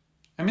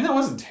 I mean, that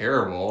wasn't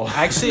terrible.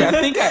 Actually, I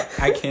think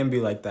I can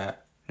be like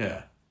that.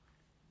 Yeah.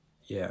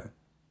 Yeah.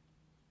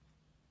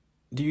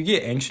 Do you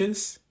get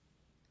anxious?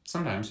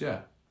 Sometimes, yeah.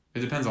 It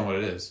depends on what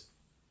it is.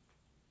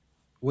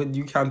 Would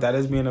you count that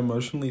as being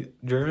emotionally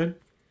driven?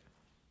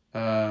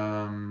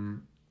 I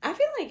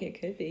feel like it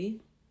could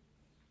be.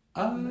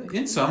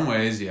 In some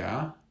ways,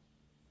 yeah.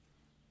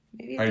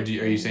 Maybe. Are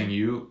you saying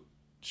you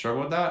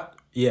struggle with that?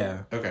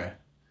 Yeah. Okay.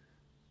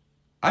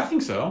 I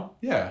think so.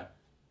 Yeah.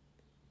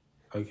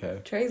 Okay.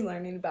 Trey's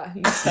learning about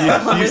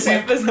himself on this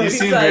episode. You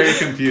seem very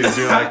confused.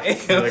 You're like,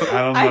 I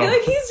don't know. I feel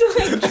like he's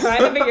like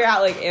trying to figure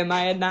out like, am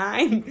I a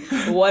 9?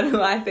 What do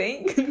I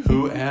think?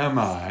 Who am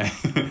I?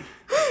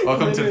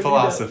 Welcome to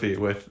philosophy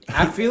with.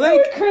 I feel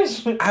like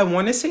I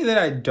want to say that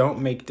I don't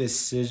make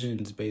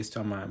decisions based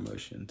on my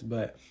emotions,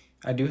 but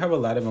I do have a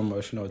lot of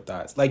emotional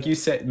thoughts. Like you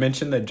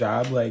mentioned the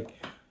job, like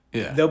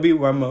there'll be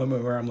one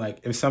moment where I'm like,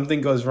 if something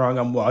goes wrong,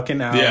 I'm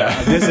walking out.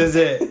 Yeah. This is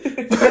it.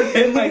 But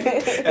then like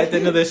at the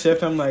end of the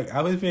shift, I'm like,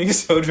 I was being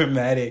so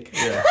dramatic.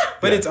 Yeah.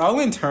 But it's all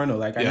internal.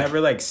 Like I never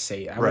like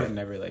say. I would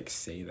never like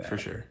say that for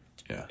sure.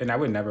 Yeah. And I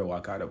would never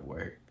walk out of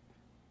work.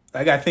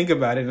 Like I think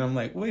about it and I'm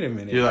like, wait a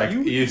minute. You're like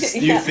you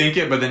think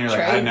it, but then you're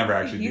like, I'd never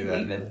actually do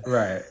that.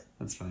 Right.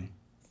 That's funny.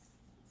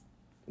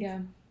 Yeah.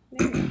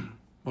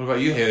 What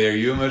about you, Haley? Are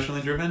you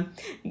emotionally driven?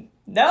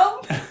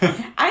 No.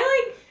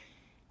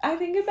 I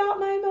think about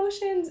my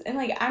emotions and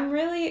like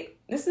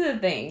this is the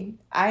thing.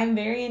 I am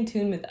very in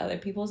tune with other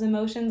people's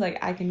emotions.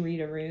 Like I can read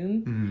a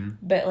room,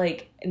 but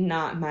like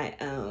not my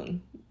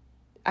own.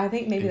 I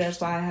think maybe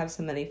that's why I have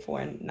so many 4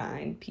 and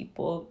 9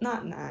 people.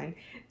 Not 9.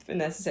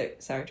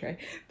 Sorry, Trey.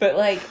 But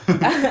like,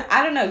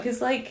 I don't know.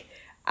 Because like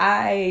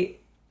I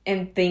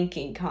am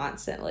thinking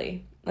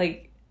constantly.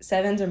 Like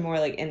 7s are more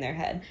like in their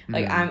head.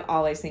 Like I'm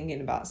always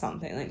thinking about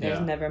something. Like there's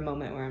never a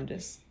moment where I'm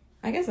just,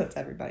 I guess that's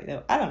everybody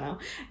though. I don't know.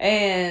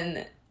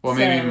 And well,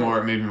 maybe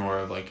more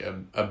of like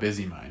a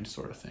busy mind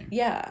sort of thing.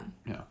 Yeah.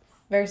 Yeah.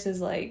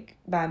 Versus like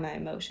by my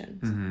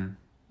emotions. Mm-hmm.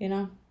 You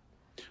know?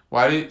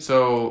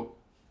 So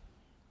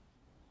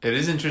it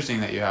is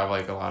interesting that you have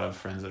like a lot of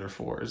friends that are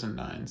 4s and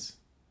 9s.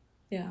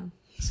 Yeah.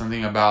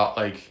 Something about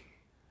like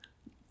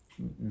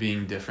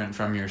being different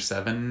from your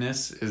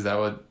 7-ness, is that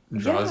what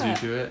draws you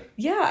to it?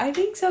 Yeah, I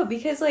think so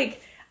because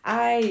like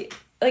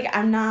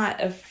I'm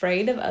not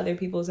afraid of other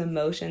people's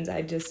emotions.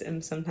 I just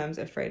am sometimes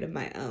afraid of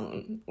my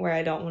own, where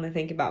I don't want to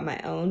think about my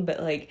own,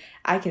 but like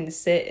I can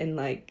sit in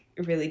like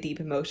really deep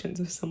emotions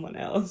with someone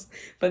else.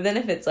 But then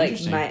if it's like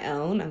my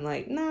own, I'm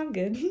like, nah, I'm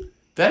good.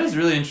 That is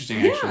really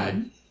interesting,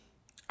 actually.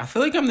 I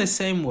feel like I'm the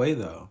same way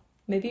though.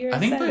 Maybe you're. I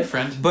think my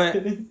friend,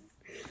 but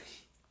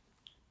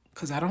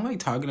because I don't like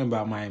talking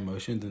about my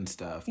emotions and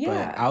stuff.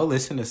 Yeah. But I'll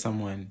listen to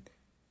someone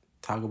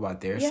talk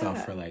about their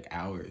self for like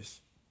hours.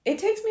 It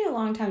takes me a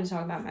long time to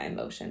talk about my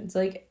emotions.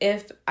 Like,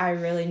 if I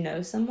really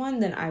know someone,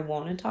 then I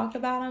want to talk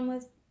about them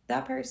with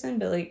that person.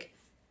 But, like,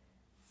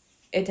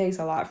 it takes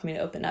a lot for me to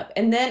open up.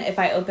 And then if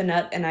I open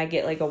up and I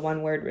get, like, a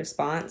one-word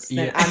response,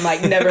 then I'm,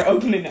 like, never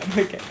opening up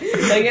again.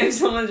 Like, if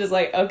someone's just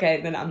like, okay,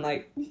 then I'm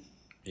like...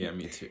 Yeah,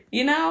 me too.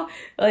 You know?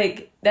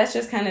 Like, that's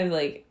just kind of,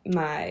 like,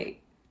 my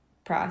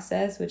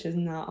process, which is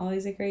not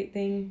always a great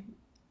thing.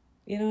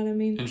 You know what I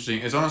mean? Interesting.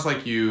 It's almost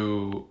like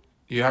you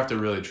have to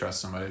really trust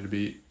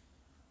somebody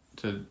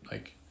to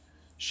like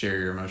share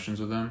your emotions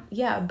with them.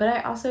 Yeah, but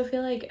I also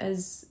feel like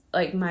as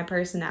like my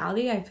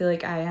personality, I feel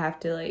like I have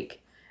to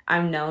like,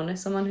 I'm known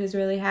as someone who's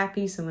really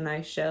happy. So when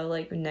I show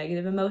like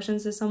negative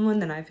emotions to someone,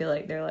 then I feel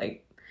like they're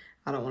like,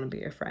 I don't want to be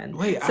your friend.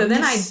 Wait, so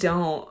then I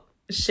don't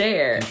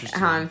share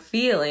how I'm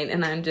feeling,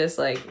 and I'm just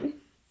like,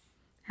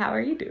 how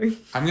are you doing?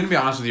 I'm gonna be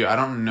honest with you. I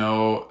don't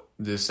know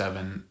the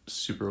 7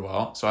 super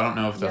well, so I don't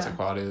know if that's a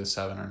quality of the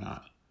 7 or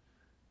not.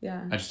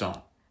 Yeah, I just don't.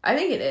 I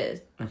think it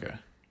is. Okay,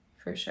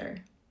 for sure.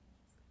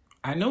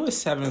 I know a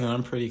 7 that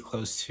I'm pretty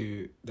close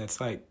to. That's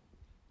like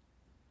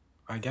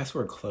I guess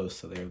we're close,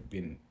 so they've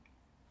been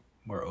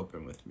more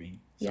open with me.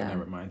 So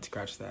never mind.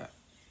 Scratch that.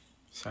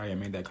 Sorry, I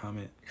made that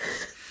comment.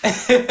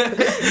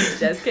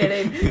 Just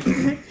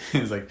kidding.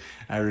 It's like,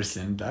 I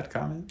rescind that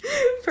comment.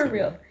 For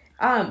real.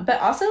 But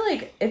also,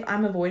 like, if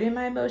I'm avoiding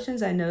my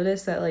emotions, I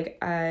notice that, like,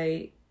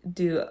 I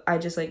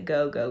just, like,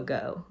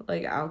 go.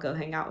 Like, I'll go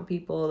hang out with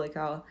people. Like,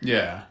 I'll...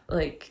 Yeah.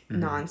 Like,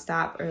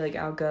 nonstop. Or, like,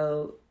 I'll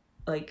go...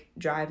 like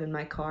drive in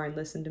my car and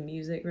listen to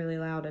music really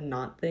loud and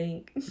not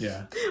think.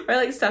 Yeah. Or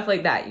like stuff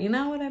like that. You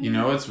know what I mean? You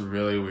know what's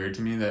really weird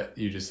to me that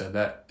you just said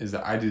that is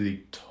that I do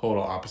the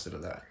total opposite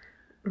of that.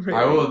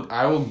 Really?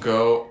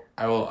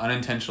 I will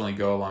unintentionally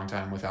go a long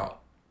time without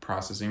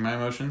processing my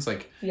emotions.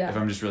 Like if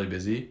I'm just really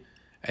busy.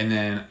 And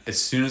then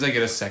as soon as I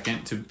get a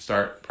second to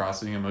start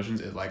processing emotions,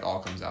 it like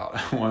all comes out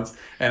at once.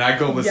 And I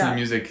go listen to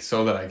music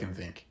so that I can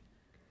think.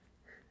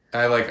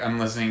 I'm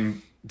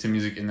listening to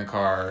music in the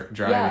car,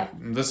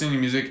 driving, listening to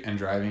music and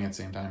driving at the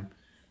same time.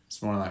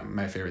 It's one of like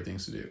my favorite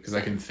things to do because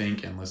I can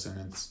think and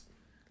listen.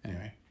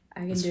 Anyway. I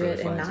can do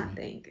really it and not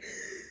think.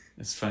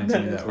 It's funny to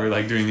me that we're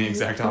like doing the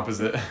exact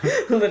opposite.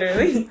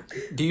 Literally.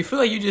 Do you feel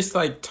like you just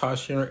like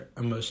toss your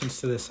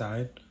emotions to the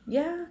side?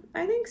 Yeah,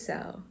 I think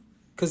so.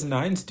 Because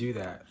 9s do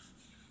that.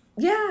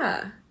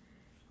 Yeah,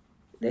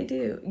 they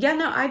do. Yeah,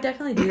 no, I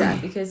definitely do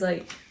that because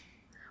like.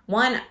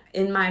 One,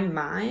 in my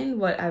mind,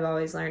 what I've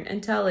always learned,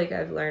 until, like,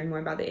 I've learned more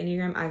about the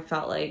Enneagram, I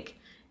felt like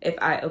if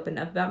I open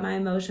up about my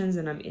emotions,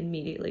 then I'm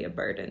immediately a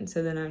burden.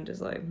 So then I'm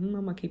just like, I'm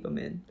going to keep them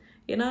in.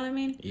 You know what I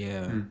mean?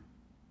 Yeah.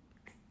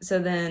 So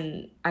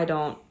then I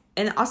don't...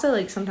 And also,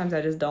 like, sometimes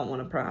I just don't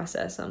want to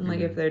process them.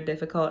 Like, if they're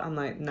difficult, I'm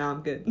like, no,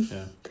 I'm good.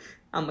 Yeah.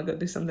 I'm going to go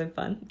do something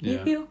fun.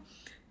 Yeah. You know?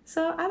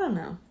 So, I don't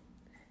know.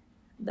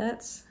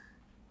 That's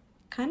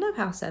kind of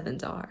how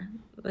 7s are.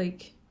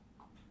 Like...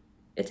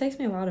 It takes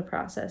me a while to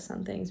process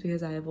some things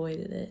because I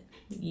avoided it.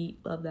 Yeet,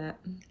 love that.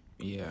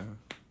 Yeah.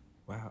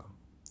 Wow.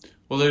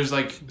 Well, there's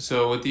like,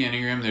 so with the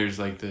Enneagram, there's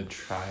like the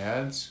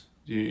triads.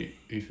 Are you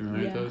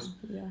familiar with those?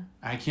 Yeah.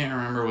 I can't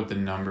remember what the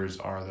numbers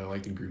are. They're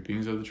like the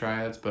groupings of the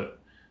triads, but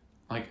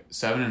like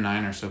 7 and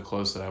 9 are so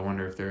close that I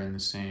wonder if they're in the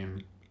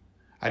same.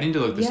 I need to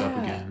look this up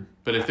again.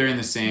 But if they're in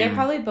the same. They're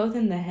probably both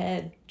in the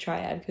head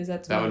triad because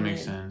that's that would make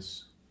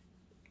sense.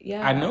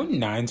 Yeah. I know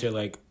 9s are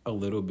like a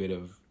little bit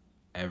of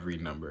every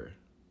number.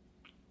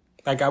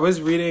 Like, I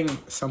was reading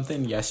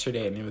something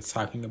yesterday, and it was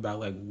talking about,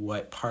 like,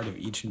 what part of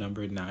each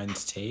number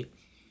 9s take.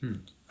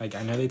 Like,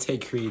 I know they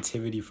take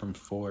creativity from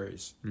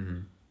 4s.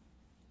 Mm-hmm.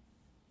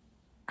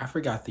 I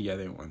forgot the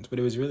other ones, but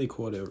it was really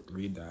cool to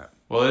read that.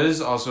 Well, it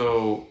is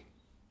also,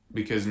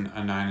 because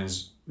a 9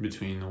 is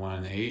between the 1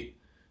 and the 8,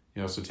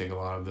 you also take a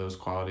lot of those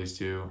qualities,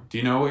 too. Do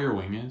you know what your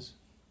wing is?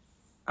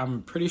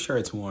 I'm pretty sure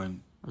it's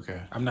 1.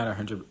 Okay. I'm not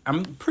 100...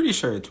 I'm pretty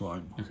sure it's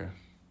 1. Okay.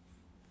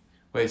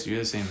 Wait, so you're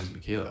the same as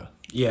Michaela?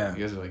 Yeah.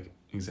 You guys are like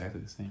exactly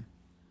the same.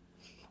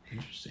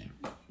 Interesting.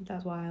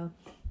 That's wild.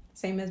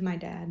 Same as my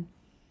dad.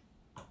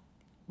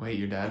 Wait,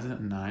 your dad's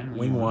at 9?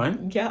 Wing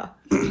 1? Yeah.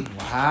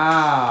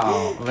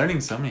 Wow. Learning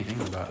so many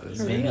things about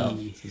this.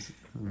 Vinny.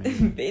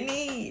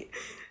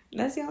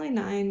 That's the only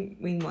 9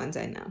 wing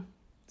 1s I know.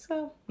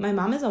 So my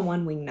mom is a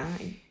 1 wing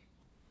 9.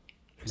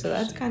 So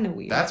that's kind of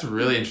weird. That's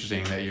really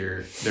interesting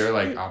that they're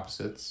like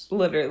opposites.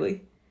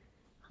 Literally.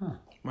 Huh.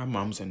 My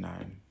mom's a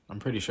 9. I'm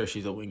pretty sure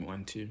she's a wing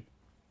 1 too.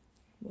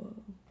 Whoa.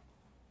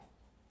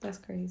 That's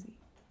crazy.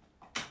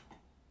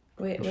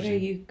 Wait, what are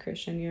you,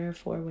 Christian? You're a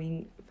 4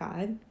 wing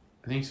 5?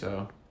 I think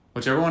so.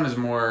 Whichever one is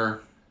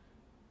more...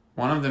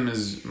 One of them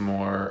is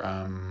more...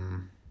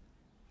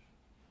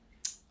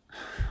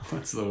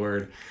 what's the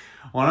word?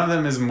 One of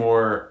them is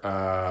more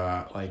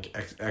like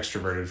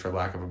extroverted, for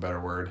lack of a better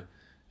word.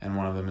 And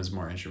one of them is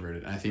more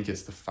introverted. And I think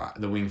it's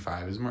the wing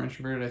 5 is more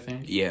introverted, I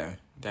think. Yeah,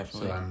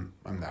 definitely. So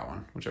I'm that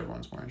one. Whichever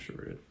one's more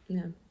introverted.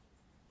 Yeah.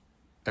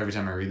 Every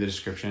time I read the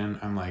description,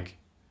 I'm like,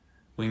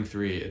 wing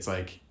 3, it's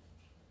like,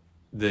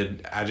 the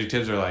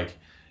adjectives are like,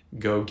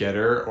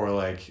 go-getter, or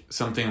like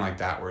something like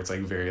that, where it's like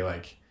very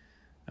like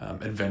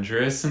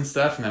adventurous and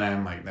stuff. And then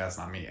I'm like, that's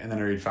not me. And then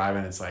I read 5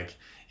 and it's like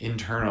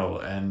internal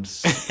and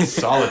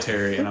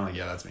solitary. And I'm like,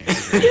 yeah, that's me.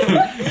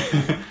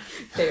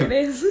 There it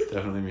is.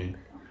 Definitely me.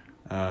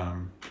 That's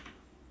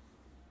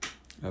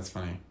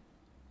funny.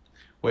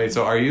 Wait,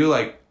 so are you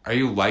like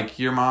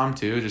your mom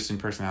too, just in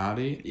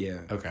personality? Yeah.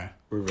 Okay.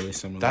 We're really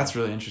similar. That's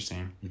really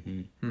interesting.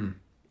 Mm-hmm.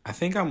 I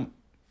think we're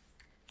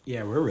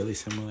really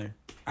similar.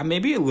 I'm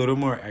maybe a little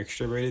more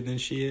extroverted than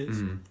she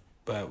is,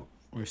 but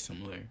we're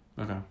similar.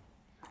 Okay.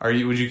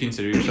 Would you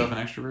consider yourself an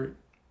extrovert?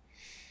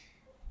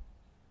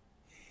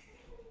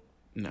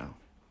 No.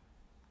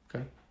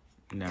 Okay.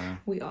 No.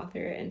 We all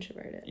three are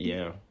introverted.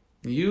 Yeah.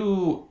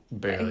 You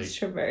barely.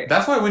 Extrovert.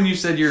 That's why when you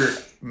said you're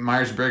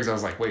Myers-Briggs, I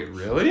was like, wait,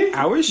 really?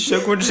 I was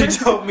shook when she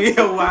told me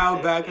a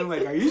while back. I'm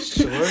like, are you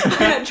sure?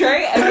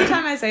 Trey, every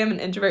time I say I'm an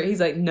introvert, he's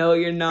like, no,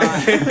 you're not.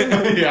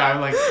 Yeah, I'm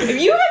like...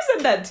 You have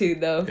said that too,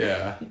 though.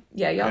 Yeah.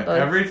 Yeah, y'all both.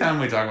 Every time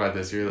we talk about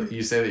this,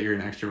 you say that you're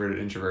an extroverted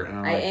introvert, and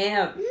I'm like... I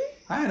am.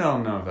 I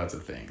don't know if that's a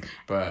thing,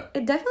 but...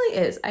 It definitely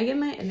is. I get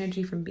my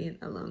energy from being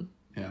alone.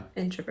 Yeah.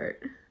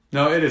 Introvert.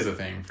 No, it is a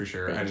thing for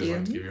sure. Thank I just you.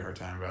 like to give you a hard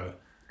time about it.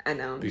 I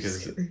know.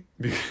 Because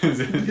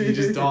you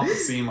just don't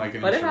seem like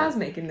an What if introvert. I was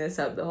making this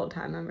up the whole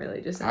time? I'm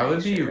really just. I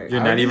would be. You're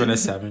not even a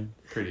 7.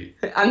 Pretty.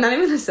 I'm not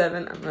even a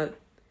 7.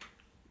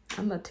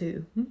 I'm a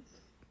 2.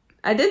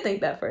 I did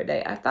think that for a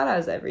day. I thought I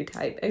was every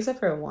type except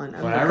for a 1.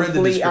 I'm the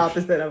complete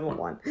opposite of a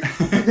 1.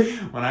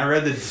 When I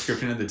read the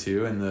description of the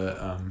 2 and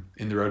the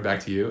in the road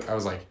back to you, I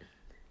was like,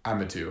 I'm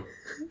a 2.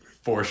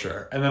 For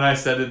sure. And then I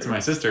said it to my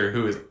sister,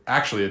 who is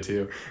actually a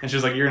 2, and she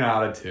was like, "You're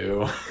not a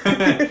 2."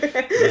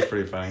 It was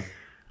pretty funny.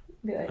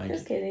 Be like,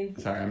 just kidding.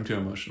 Sorry, I'm too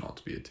emotional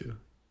to be a 2.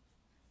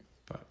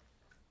 But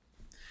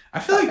I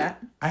feel like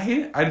that.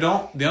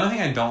 The only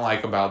thing I don't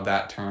like about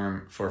that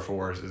term for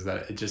 4s is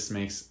that it just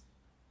makes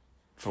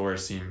 4s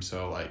seem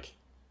so like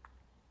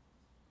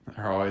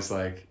they're always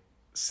like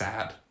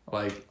sad,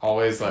 like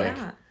always like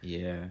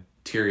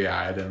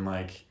teary-eyed and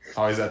like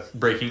always at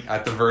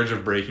the verge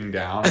of breaking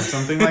down or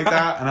something like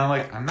that. And I'm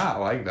like, I'm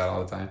not like that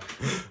all the time.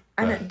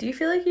 I know. Do you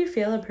feel like you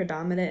feel a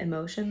predominant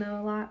emotion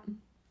though a lot?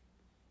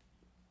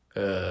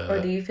 Or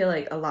do you feel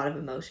like a lot of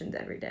emotions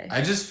every day?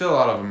 I just feel a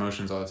lot of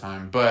emotions all the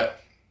time, but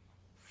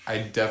I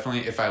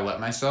definitely, if I let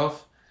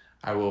myself,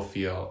 I will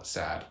feel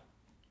sad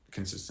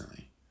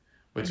consistently,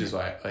 which is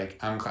why like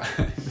I'm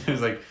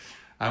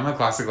a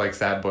classic like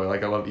sad boy.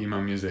 Like I love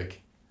emo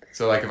music,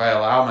 so like if I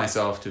allow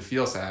myself to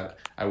feel sad,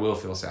 I will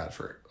feel sad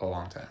for a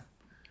long time.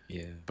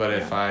 Yeah. But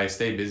if I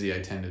stay busy, I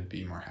tend to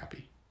be more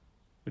happy,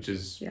 which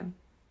is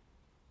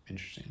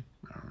interesting.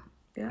 I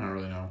don't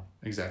really know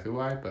exactly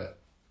why, but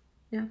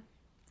yeah.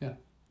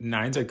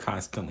 9s are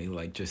constantly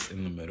like just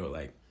in the middle,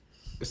 like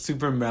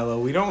super mellow.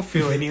 We don't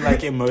feel any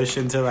like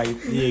emotion to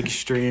like the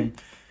extreme.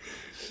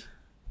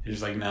 You're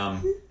just like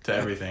numb to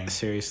everything.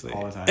 Seriously.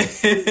 All the time.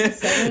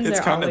 7s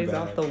are always bad.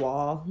 Off the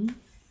wall.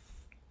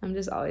 I'm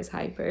just always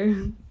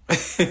hyper.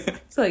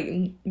 It's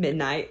like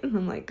midnight.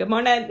 I'm like, good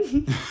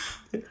morning.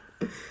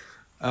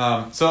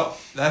 So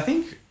I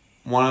think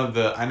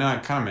I know I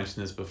kind of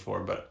mentioned this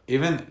before, but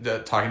even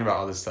talking about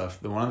all this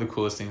stuff, one of the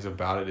coolest things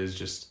about it is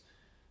just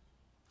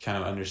kind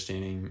of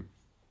understanding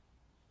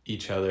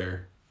each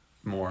other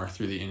more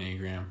through the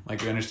Enneagram.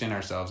 Like we understand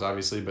ourselves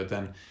obviously, but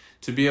then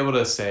to be able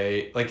to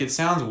say, like, it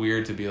sounds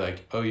weird to be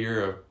like, oh,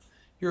 you're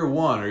a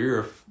 1 or you're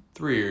a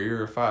 3 or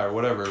you're a 5 or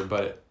whatever,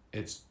 but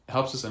it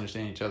helps us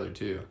understand each other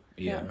too.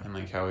 Yeah. And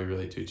like how we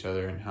relate to each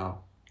other and how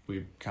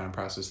we kind of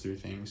process through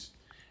things.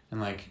 And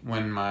like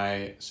when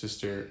my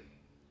sister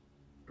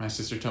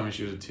told me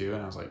she was a 2,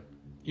 and I was like,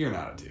 you're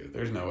not a 2.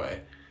 There's no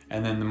way.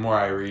 And then the more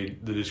I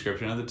read the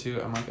description of the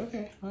 2, I'm like,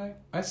 okay,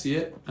 I see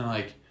it. And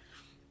like,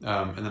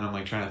 and then I'm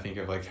like trying to think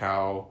of like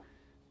how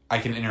I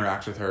can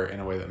interact with her in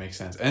a way that makes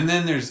sense. And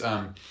then there's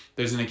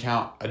an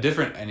account, a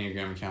different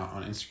Enneagram account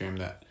on Instagram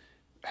that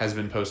has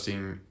been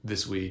posting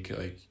this week,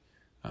 like,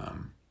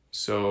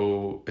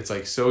 so it's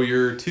like, so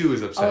your 2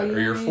 is upset, or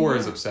your 4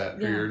 is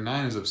upset, or your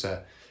 9 is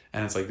upset.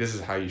 And it's like, this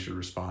is how you should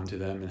respond to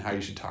them and how you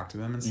should talk to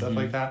them and stuff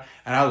like that.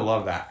 And I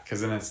love that,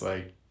 because then it's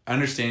like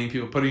understanding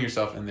people, putting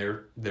yourself in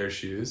their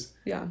shoes,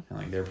 and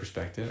like their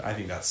perspective. I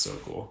think that's so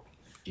cool.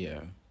 Yeah,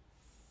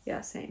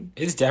 same.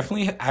 It's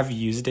definitely, I've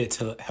used it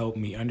to help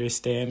me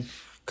understand,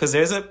 because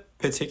there's a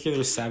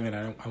particular 7,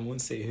 I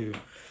won't say who,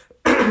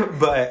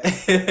 but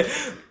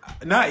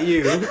not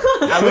you.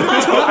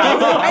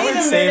 I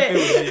would say if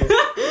it was you.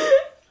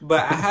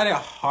 But I had a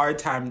hard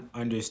time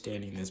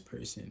understanding this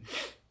person,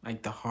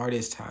 like the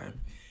hardest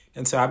time.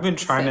 And so I've been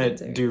trying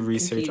to do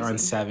research on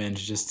 7s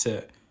just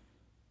to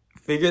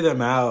figure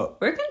them out.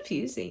 We're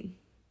confusing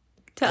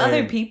to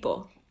other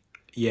people.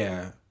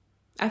 Yeah.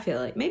 I feel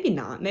like maybe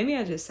not. Maybe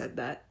I just said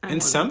that.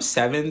 And some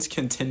 7s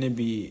can tend to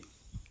be,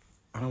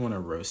 I don't want to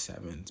roast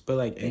 7s, but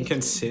like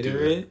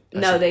inconsiderate.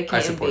 No, they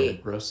can't I support be.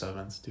 it. Roast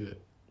 7s, do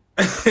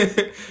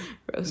it.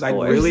 Roast like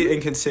 4s. Really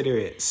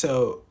inconsiderate.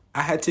 So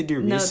I had to do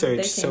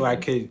research so I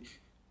could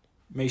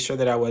make sure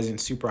that I wasn't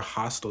super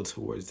hostile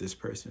towards this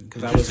person,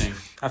 because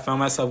I found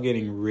myself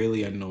getting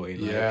really annoyed.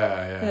 Like,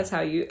 yeah. That's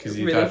how you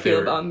really feel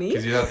about me.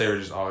 Because you thought they were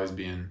just always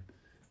being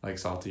like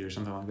salty or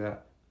something like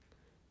that.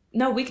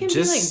 No, we can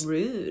just be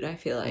like rude. I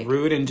feel like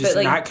rude and just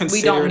not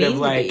considerate of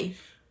like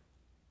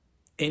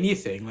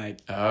anything,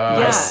 like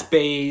my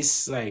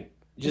space, like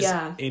just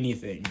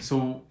anything.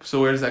 So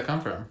where does that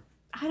come from?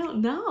 I don't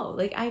know.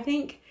 Like I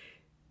think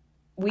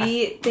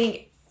we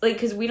think. Like,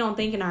 because we don't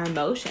think in our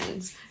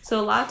emotions. So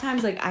a lot of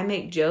times, like, I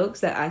make jokes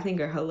that I think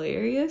are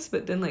hilarious,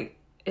 but then, like,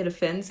 it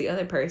offends the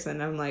other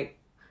person. I'm like,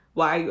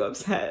 why are you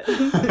upset?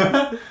 And,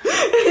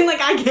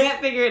 like, I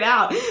can't figure it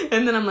out.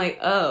 And then I'm like,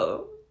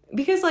 oh.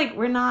 Because, like,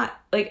 we're not,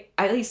 like,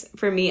 at least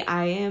for me,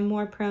 I am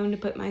more prone to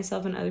put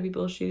myself in other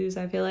people's shoes,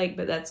 I feel like.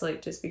 But that's,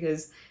 like, just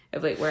because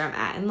of, like, where I'm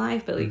at in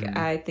life. But, like,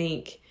 I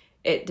think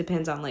it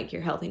depends on, like,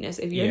 your healthiness.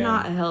 If you're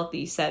not a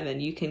healthy 7,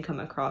 you can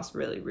come across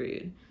really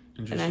rude.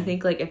 And I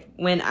think, like,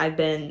 when I've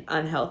been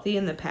unhealthy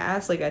in the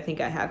past, like, I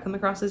think I have come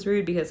across as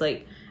rude because,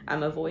 like,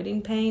 I'm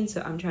avoiding pain,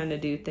 so I'm trying to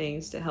do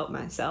things to help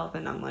myself,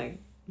 and I'm, like,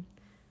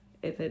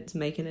 if it's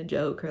making a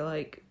joke or,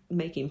 like,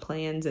 making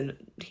plans and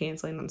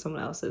canceling on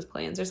someone else's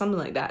plans or something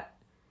like that.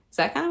 Is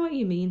that kind of what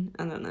you mean?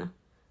 I don't know.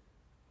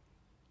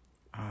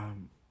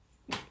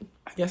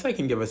 I guess I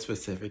can give a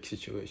specific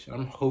situation.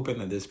 I'm hoping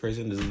that this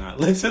person does not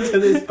listen to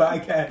this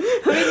podcast.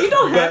 I mean, you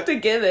don't have to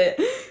give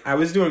it. I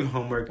was doing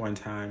homework one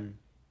time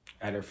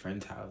at a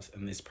friend's house,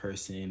 and this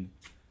person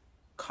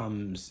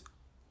comes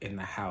in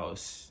the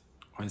house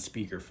on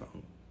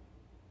speakerphone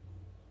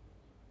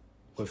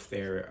with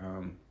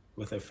their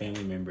with a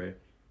family member,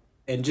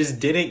 and just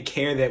didn't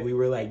care that we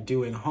were like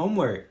doing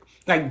homework.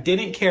 Like,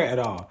 didn't care at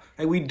all.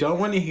 Like, we don't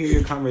want to hear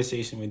your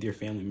conversation with your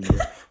family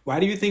member. Why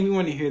do you think we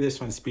want to hear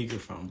this on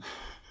speakerphone?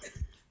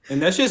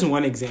 And that's just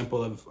one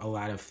example of a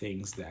lot of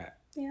things that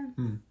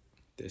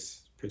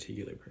this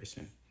particular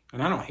person,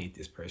 and I don't hate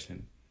this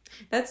person.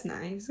 That's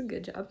nice.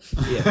 Good job.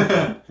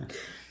 Yeah.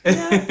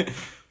 Yeah.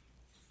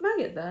 I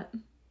get that.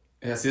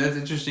 Yeah, see, that's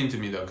interesting to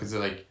me, though, because,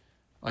 like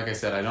I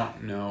said, I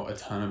don't know a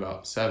ton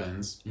about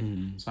sevens.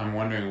 Mm-hmm. So I'm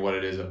wondering what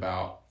it is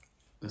about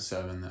the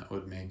 7 that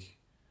would make...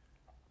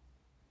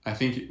 I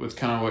think what's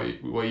kind of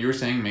what you were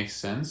saying makes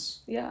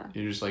sense. Yeah.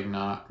 You're just, like,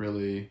 not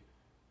really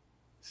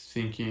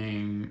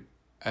thinking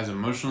as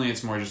emotionally.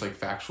 It's more just, like,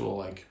 factual,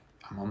 like,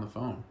 I'm on the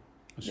phone.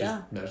 That's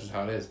just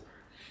how it is.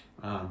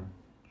 But,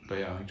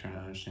 yeah, I'm trying to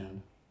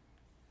understand.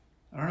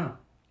 I don't know.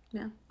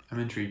 Yeah. I'm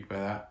intrigued by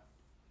that.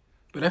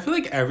 But I feel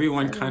like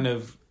everyone kind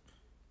of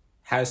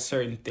has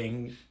certain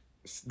things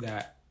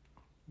that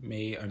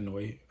may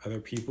annoy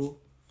other people.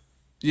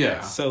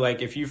 Yeah. So,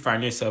 like, if you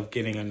find yourself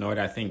getting annoyed,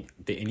 I think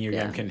the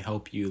Enneagram can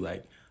help you,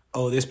 like,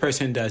 oh, this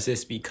person does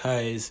this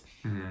because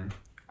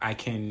I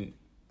can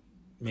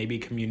maybe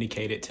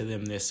communicate it to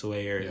them this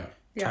way, or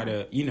try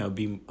to,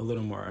 be a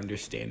little more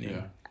understanding.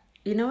 Yeah.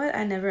 You know what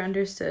I never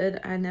understood?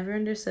 I never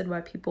understood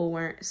why people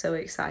weren't so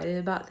excited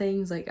about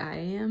things like I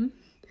am.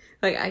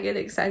 Like, I get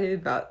excited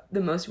about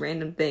the most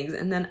random things,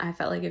 and then I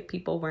felt like if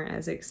people weren't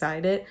as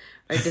excited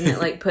or didn't,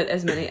 like, put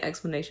as many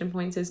exclamation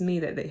points as me,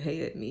 that they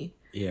hated me.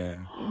 Yeah.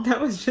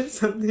 That was just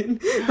something...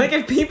 Like,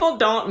 if people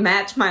don't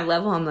match my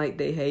level, I'm like,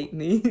 they hate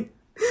me.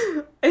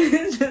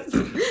 It's just...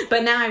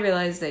 But now I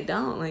realize they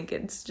don't. Like,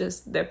 it's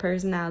just their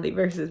personality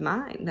versus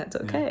mine. That's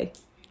okay. Yeah.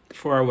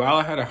 For a while,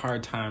 I had a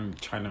hard time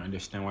trying to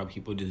understand why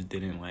people just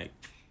didn't, like,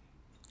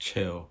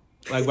 chill.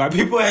 Like, why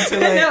people had to,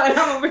 like, no, I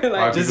don't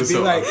realize. Just be,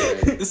 so like,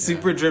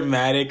 super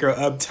dramatic or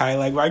uptight.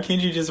 Like, why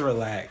can't you just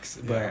relax?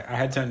 But I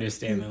had to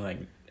understand that, like,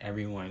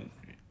 everyone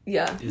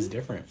is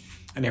different.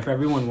 And if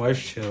everyone was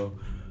chill,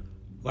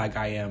 like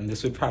I am,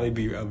 this would probably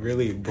be a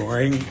really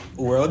boring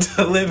world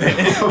to live in.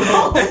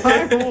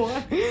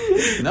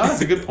 No,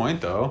 that's a good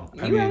point, though.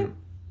 I mean,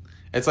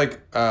 it's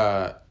like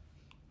 1s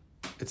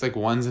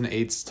and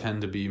 8s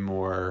tend to be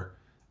more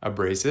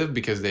abrasive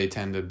because they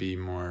tend to be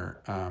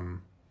more...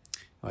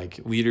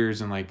 like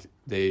leaders, and like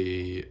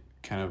they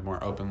kind of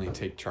more openly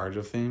take charge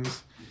of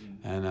things,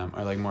 and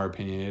are like more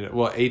opinionated.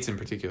 Well, 8s in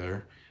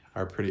particular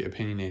are pretty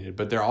opinionated,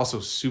 but they're also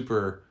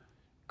super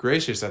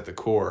gracious at the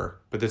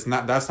core. But that's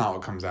not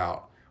what comes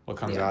out. What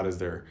comes out is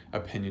their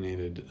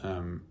opinionated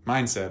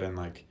mindset, and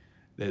like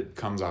it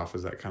comes off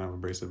as that kind of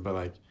abrasive. But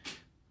like,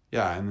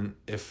 yeah, and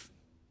if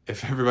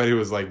everybody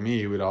was like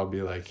me, we'd all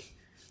be like,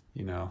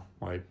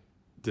 like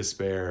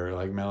despair, or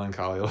like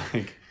melancholy,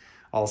 like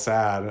all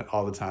sad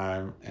all the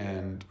time,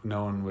 and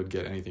no one would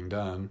get anything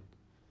done.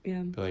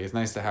 Yeah. But like, it's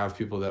nice to have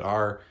people that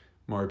are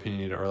more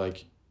opinionated, or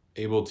like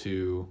able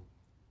to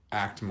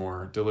act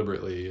more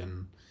deliberately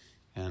and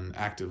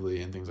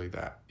actively and things like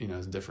that.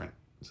 It's different.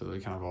 So they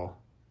kind of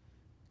all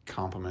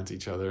complement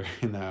each other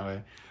in that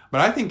way.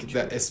 But I think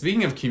that,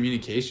 speaking of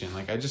communication,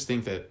 like I just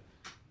think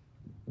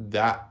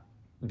that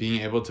being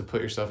able to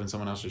put yourself in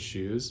someone else's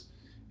shoes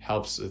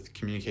helps with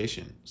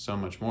communication so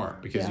much more,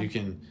 because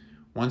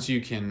once you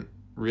can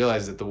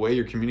realize that the way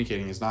you're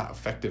communicating is not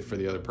effective for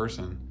the other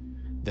person,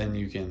 then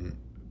you can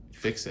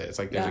fix it. It's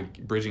like there's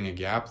bridging a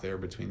gap there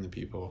between the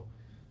people.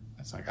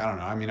 It's like, I don't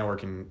know. I mean, I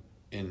work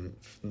in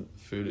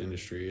food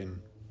industry,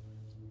 and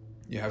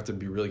you have to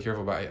be really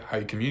careful about how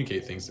you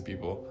communicate things to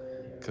people,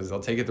 because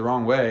they'll take it the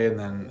wrong way, and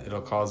then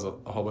it'll cause a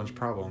whole bunch of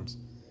problems.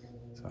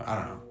 So I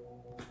don't know.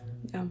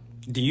 Yeah.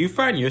 Do you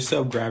find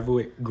yourself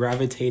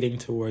gravitating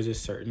towards a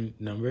certain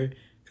number?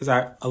 Because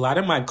a lot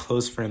of my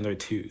close friends are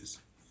 2s.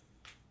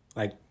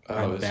 Like,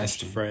 my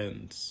best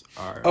friends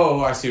are...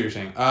 Oh, I see what you're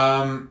saying.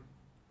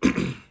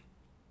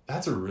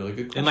 That's a really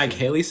good question. And like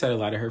Haley said, a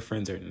lot of her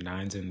friends are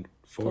 9s and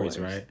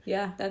 4s, right?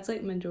 Yeah, that's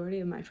like majority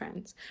of my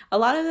friends. A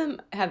lot of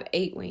them have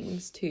 8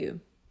 wings too,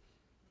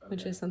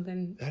 which is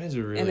something... That is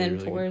a really, and then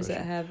really 4s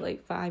that have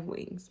like 5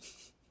 wings.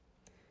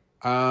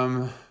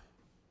 I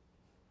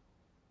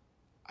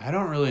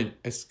don't really...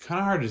 It's kind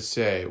of hard to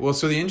say. Well,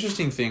 so the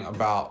interesting thing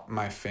about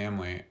my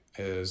family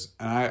is,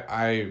 and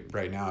I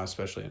right now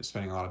especially am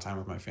spending a lot of time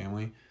with my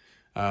family,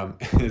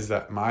 is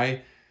that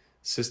my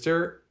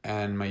sister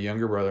and my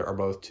younger brother are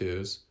both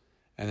 2s,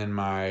 and then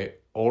my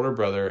older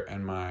brother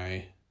and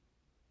my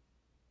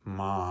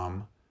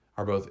mom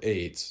are both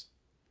 8s,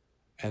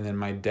 and then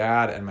my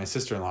dad and my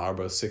sister-in-law are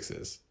both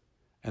 6s,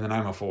 and then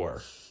I'm a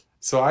 4.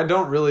 So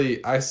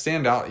I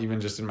stand out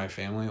even just in my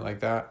family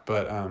like that,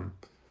 but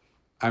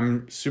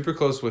I'm super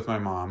close with my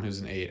mom, who's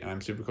an 8, and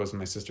I'm super close with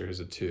my sister, who's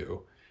a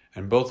 2.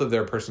 And both of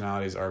their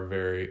personalities are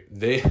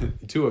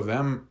two of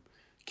them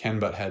can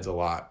butt heads a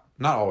lot.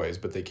 Not always,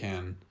 but they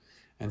can.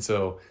 And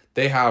so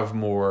they have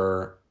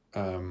more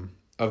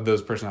of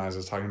those personalities I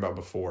was talking about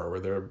before,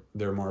 where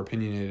they're more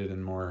opinionated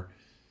and more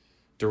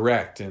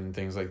direct and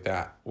things like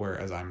that,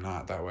 whereas I'm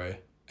not that way.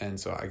 And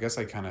so I guess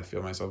I kind of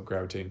feel myself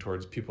gravitating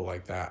towards people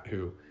like that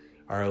who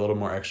are a little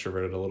more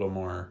extroverted, a little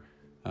more,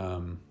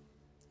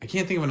 I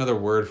can't think of another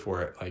word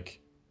for it,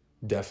 like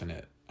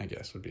definite, I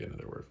guess would be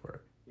another word for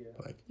it.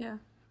 Yeah. Like, yeah.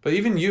 But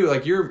even you,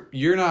 like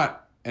you're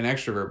not an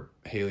extrovert,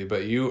 Haley,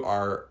 but you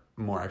are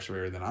more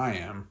extroverted than I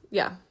am.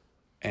 Yeah.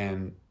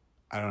 And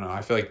I don't know,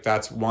 I feel like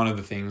that's one of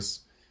the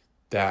things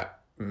that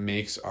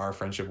makes our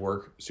friendship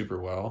work super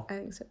well. I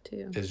think so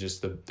too. Is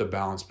just the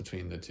balance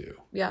between the two.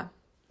 Yeah.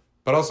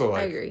 But also,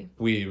 like, I agree.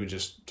 We would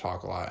just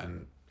talk a lot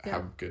and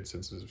have good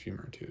senses of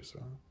humor too. So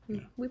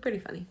yeah. We're pretty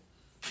funny.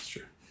 That's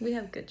true. We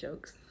have good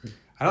jokes.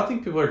 I don't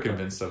think people are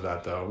convinced of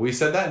that though. We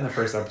said that in the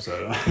first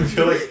episode. I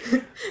feel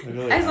like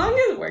as long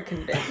as we're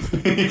convinced.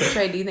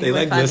 Trey, do you think they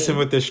we're funny? Listen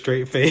with a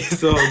straight face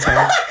the whole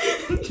time.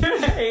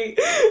 Trey.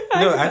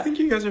 No, I think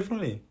you guys are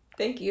funny.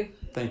 Thank you.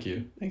 Thank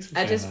you. Thanks for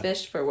I saying just that.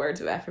 fished for words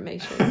of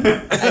affirmation. I do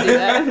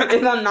that,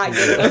 and I'm not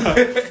getting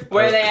them.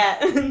 Where are they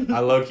at? I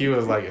low-key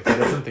was like, if he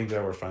doesn't think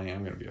that we're funny,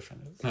 I'm going to be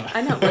offended. No.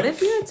 I know. What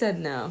if you had said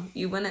no?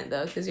 You wouldn't,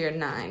 though, because you're a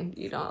 9.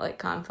 You don't like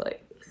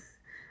conflict.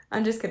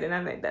 I'm just kidding.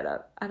 I made that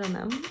up. I don't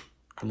know.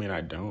 I mean,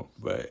 I don't,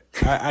 but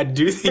I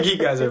do think you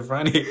guys are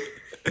funny.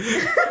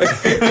 He's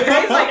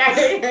like, I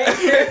hate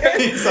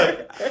it. He's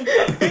like...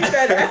 He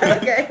said,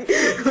 okay.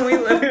 We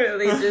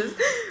literally just...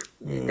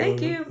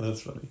 Thank you.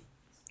 That's funny.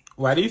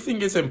 Why do you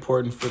think it's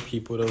important for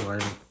people to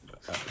learn,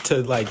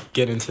 to, like,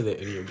 get into the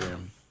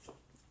Enneagram?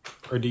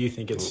 Or do you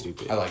think it's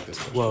stupid? I like this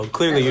question. Well,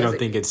 clearly you don't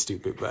think it's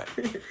stupid, but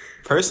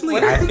personally,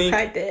 What I if think...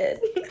 I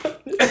did.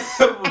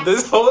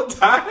 This whole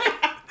time,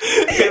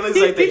 it looks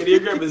like the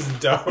Enneagram is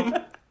dumb.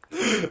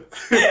 I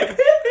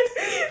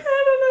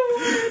don't know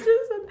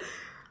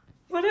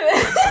what I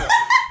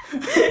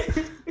just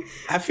said.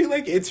 I feel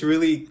like it's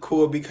really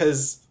cool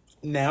because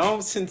now,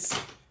 since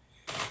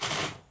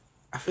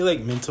I feel like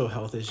mental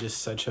health is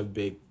just such a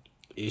big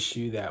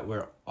issue that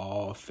we're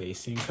all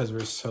facing because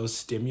we're so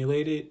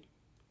stimulated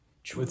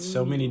with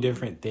so many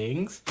different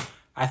things.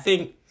 I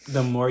think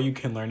the more you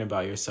can learn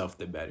about yourself,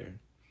 the better.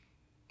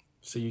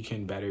 So you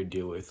can better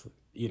deal with,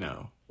 you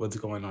know, what's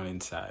going on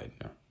inside.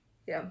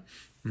 Yeah.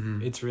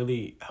 Mm-hmm. It's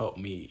really helped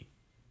me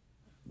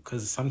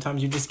because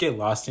sometimes you just get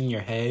lost in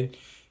your head,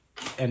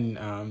 and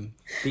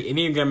the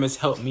Enneagram has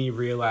helped me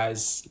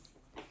realize,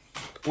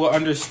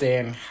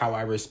 understand how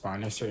I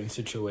respond to certain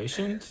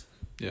situations.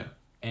 Yeah.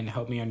 And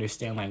help me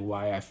understand like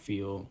why I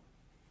feel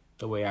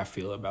the way I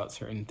feel about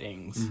certain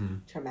things. Mm-hmm.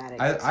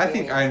 Traumatic. I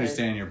think I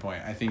understand your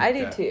point. I think I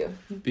do too.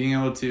 Being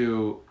able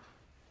to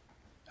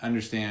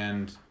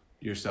understand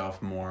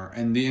yourself more,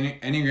 and the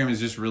Enneagram is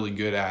just really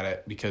good at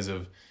it because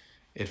of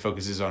it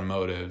focuses on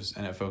motives,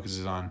 and it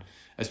focuses on,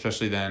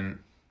 especially then,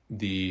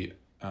 the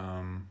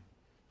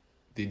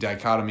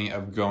dichotomy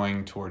of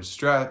going towards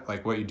stress,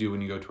 like what you do when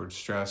you go towards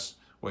stress,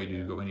 what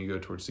you do when you go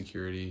towards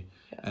security,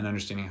 and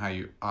understanding how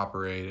you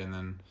operate, and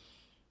then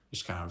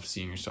just kind of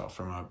seeing yourself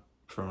from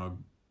a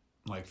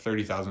like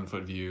 30,000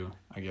 foot view,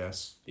 I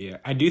guess. Yeah,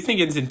 I do think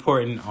it's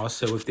important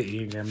also with the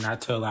Enneagram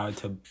not to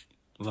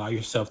allow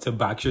yourself to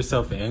box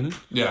yourself in.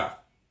 Yeah.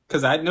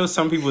 Because I know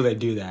some people that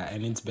do that,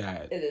 and it's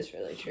bad. It is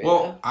really true.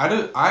 Well,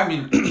 I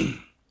mean,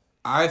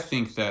 I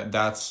think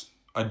that's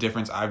a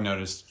difference I've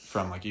noticed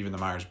from like even the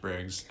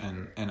Myers-Briggs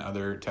and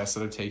other tests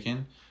that I've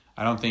taken.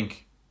 I don't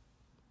think,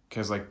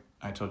 because like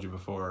I told you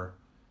before,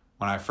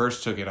 when I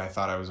first took it, I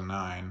thought I was a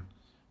 9,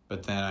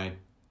 but then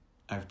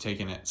I've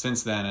taken it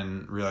since then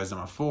and realized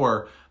I'm a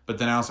 4, but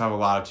then I also have a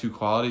lot of 2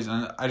 qualities.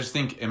 And I just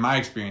think in my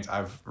experience,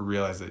 I've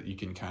realized that you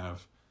can kind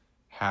of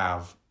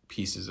have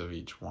pieces of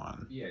each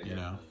one, you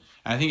know?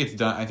 And I think it's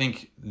done. I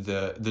think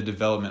the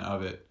development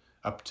of it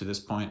up to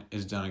this point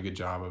has done a good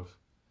job of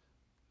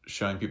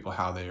showing people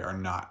how they are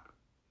not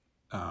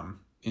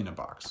in a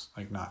box,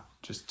 like not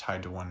just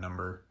tied to one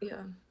number.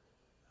 Yeah.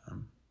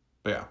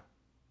 But yeah,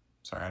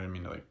 sorry, I didn't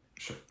mean to like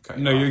cut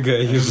you No, off. you're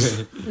good. You're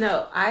good.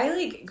 No, I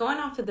like going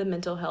off of the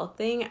mental health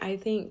thing. I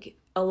think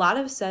a lot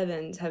of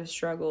 7s have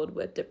struggled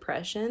with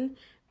depression,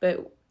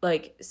 but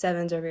like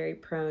 7s are very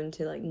prone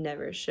to like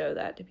never show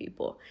that to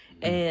people.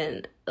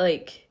 And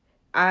like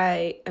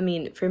I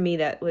mean, for me,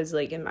 that was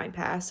like in my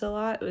past a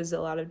lot. It was a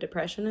lot of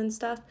depression and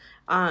stuff.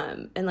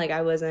 And like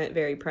I wasn't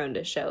very prone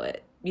to show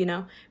it, you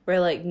know, where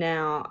like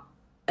now,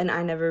 and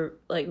I never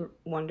like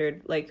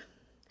wondered like,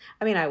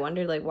 I mean, I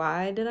wondered like,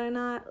 why did I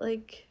not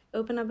like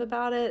open up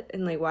about it?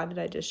 And like, why did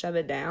I just shove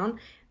it down?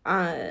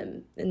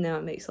 And now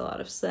it makes a lot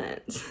of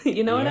sense.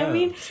 You know what I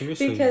mean?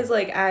 Seriously. Because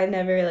like I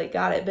never like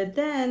got it, but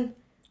then,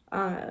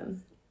 I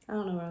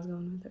don't know where I was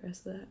going with the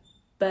rest of that,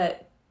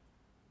 but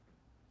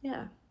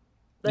yeah.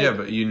 Like, yeah,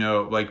 but you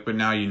know, like, but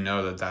now you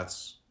know that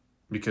that's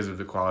because of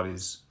the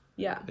qualities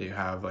that you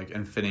have, like,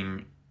 and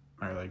fitting,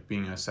 or like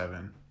being a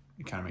 7,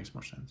 it kind of makes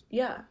more sense.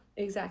 Yeah,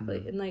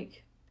 exactly. And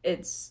like,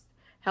 it's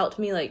helped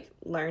me like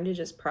learn to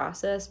just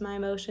process my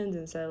emotions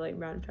instead of like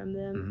run from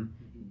them,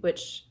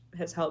 which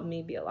has helped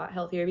me be a lot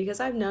healthier because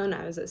I've known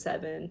I was a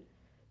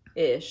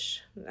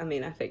 7-ish. I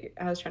mean, I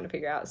was trying to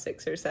figure out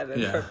 6 or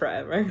 7 for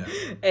forever.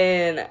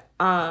 And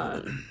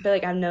but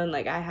like I've known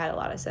like I had a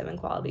lot of 7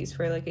 qualities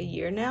for like a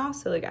year now.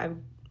 So like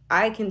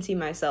I can see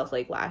myself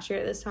like last year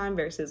at this time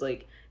versus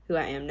like who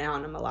I am now,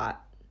 and I'm a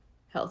lot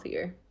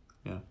healthier.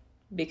 Yeah.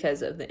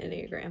 Because of the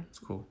Enneagram. It's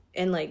cool.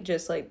 And like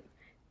just like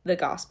the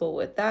gospel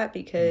with that,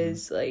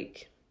 because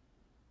like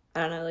I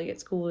don't know, like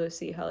it's cool to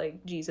see how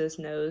like Jesus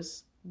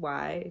knows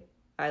why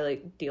I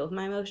like deal with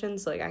my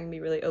emotions. Like I can be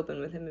really open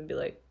with him and be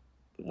like,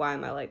 why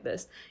am I like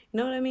this? You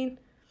know what I mean?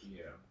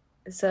 Yeah.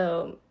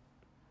 So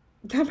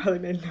that probably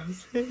made no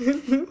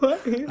sense.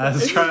 What? I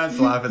was trying not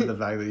to laugh at the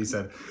fact that you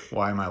said,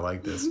 why am I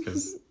like this?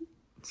 Because,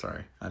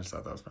 sorry, I just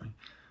thought that was funny.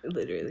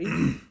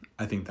 Literally.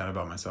 I think that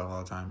about myself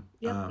all the time.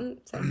 Yep.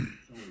 Same.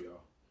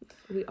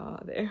 We all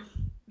are there.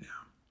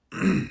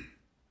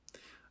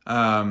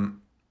 Yeah.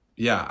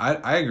 Yeah,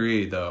 I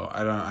agree though.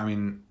 I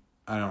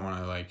don't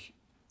want to like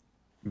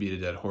beat a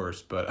dead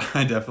horse, but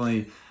I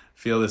definitely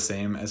feel the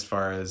same as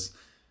far as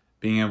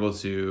being able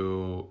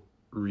to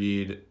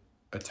read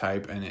a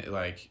type and it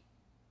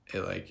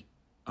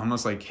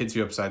almost like hits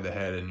you upside the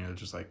head and you're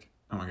just like,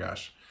 oh my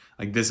gosh,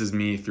 like this is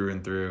me through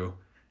and through.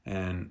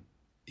 And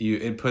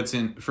it put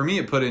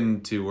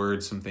into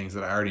words some things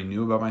that I already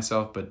knew about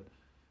myself, but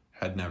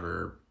had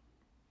never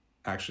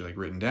actually like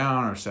written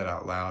down or said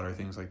out loud or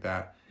things like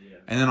that. Yeah.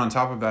 And then on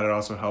top of that, it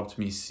also helped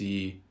me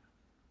see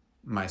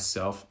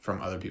myself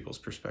from other people's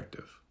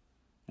perspective.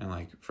 And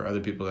like for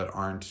other people that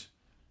aren't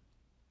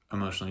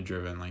emotionally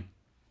driven, like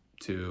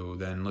to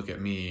then look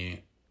at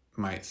me,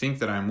 might think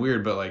that I'm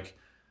weird, but like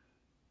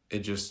it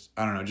just,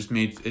 I don't know,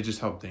 it just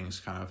helped things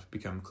kind of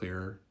become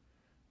clearer.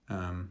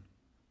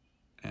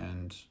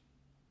 And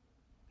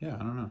yeah, I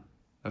don't know.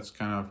 That's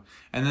kind of,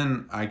 and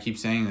then I keep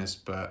saying this,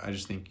 but I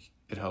just think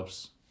it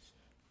helps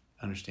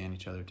understand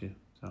each other too.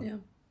 So yeah,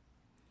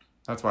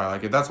 that's why I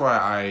like it. That's why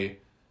I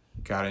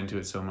got into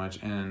it so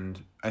much.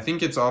 And I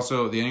think it's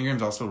also, the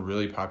Enneagram's also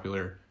really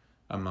popular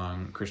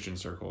among Christian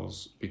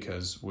circles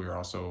because we're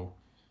also,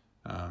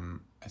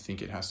 I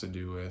think it has to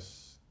do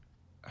with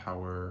how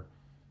we're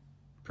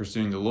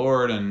pursuing the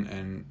Lord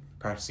and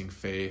practicing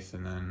faith.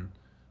 And then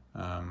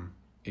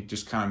it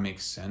just kind of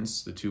makes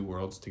sense. The two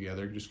worlds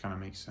together just kind of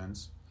makes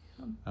sense.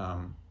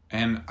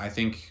 And I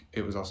think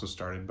it was also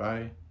started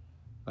by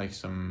like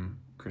some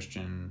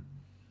Christian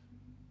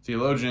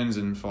theologians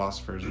and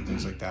philosophers and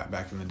things like that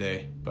back in the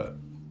day. But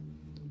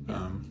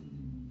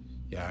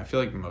yeah, I feel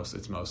like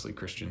it's mostly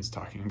Christians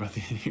talking about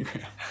the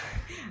Enneagram.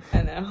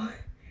 I know.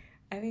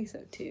 I think so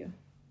too.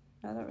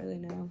 I don't really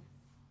know.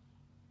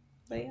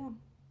 But yeah.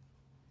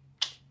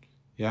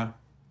 Yeah,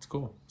 it's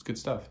cool. It's good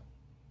stuff.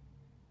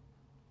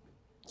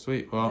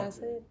 Sweet. Well, that's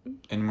it.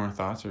 Any more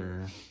thoughts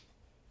or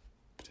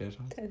potato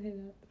talk?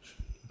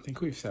 I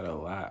think we've said a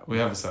lot. We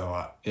have said a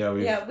lot. Yeah,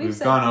 we've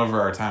gone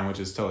over our time, which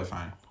is totally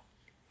fine.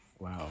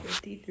 Wow.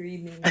 53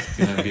 minutes. It's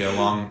gonna be a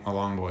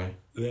long boy.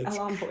 That's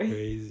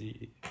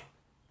crazy.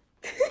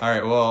 All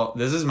right. Well,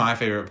 this is my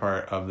favorite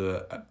part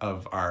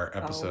of our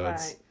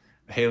episodes. Right.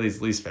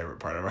 Haley's least favorite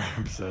part of our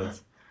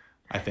episodes,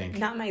 I think.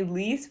 Not my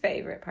least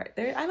favorite part.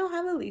 I don't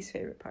have a least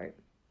favorite part.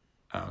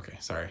 Oh, okay.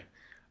 Sorry.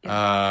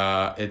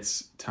 Yeah.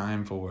 It's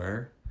time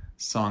for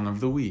Song of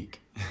the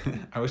Week.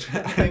 I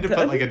need to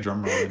put like a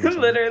drum roll in.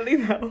 Literally,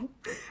 no.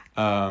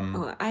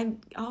 I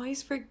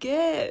always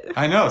forget.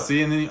 I know.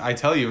 See, and then I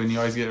tell you, and you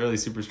always get really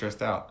super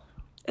stressed out.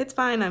 It's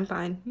fine. I'm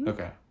fine.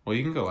 Okay. Well,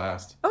 you can go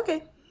last.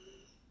 Okay.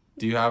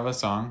 Do you have a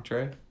song,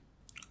 Trey?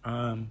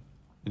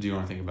 Do you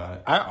want to think about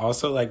it? I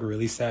also like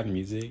really sad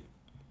music.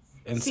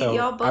 And see, so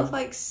y'all both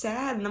like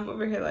sad, and I'm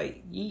over here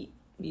like yeet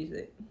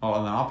music. Oh,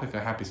 and then I'll pick a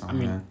happy song. I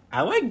mean,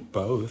 I like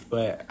both,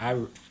 but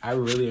I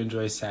really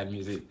enjoy sad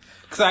music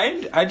because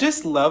I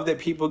just love that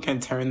people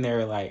can turn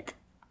their like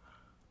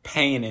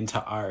pain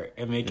into art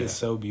and make it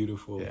so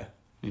beautiful. Yeah,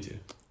 me too.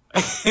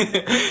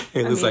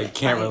 It was like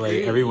can't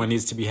relate. Everyone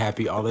needs to be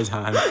happy all the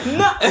time.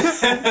 No,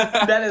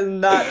 that is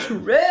not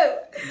true.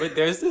 But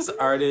there's this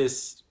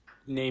artist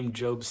named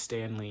Job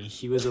Stanley.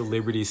 He was a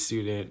Liberty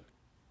student,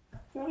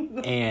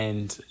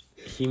 and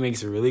he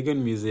makes really good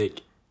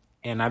music.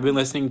 And I've been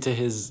listening to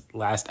his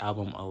last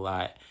album a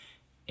lot,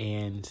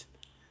 and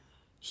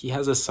he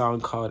has a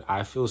song called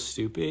 "I Feel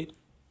Stupid,"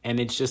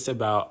 and it's just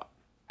about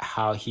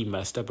how he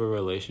messed up a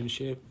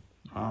relationship.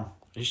 Wow.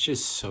 It's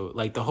just so,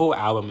 like, the whole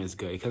album is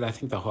good because I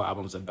think the whole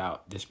album's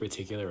about this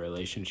particular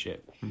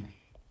relationship.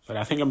 But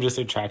I think I'm just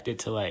attracted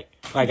to, like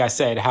I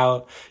said,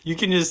 how you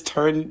can just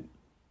turn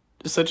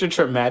such a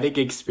traumatic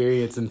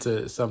experience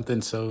into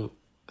something so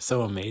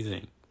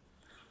amazing.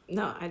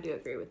 No, I do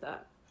agree with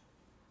that.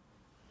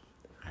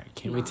 I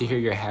can't wait to hear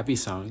your happy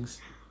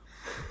songs.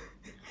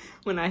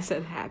 When I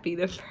said happy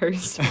the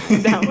first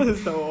time, that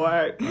was the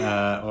word.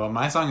 Well,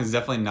 my song is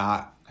definitely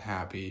not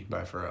Happy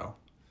by Pharrell.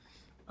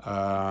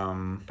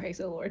 Praise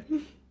the Lord.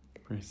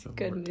 Praise the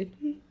Good Lord.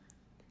 mood.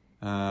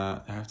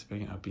 I have to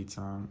pick an upbeat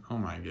song. Oh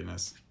my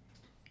goodness.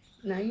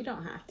 No, you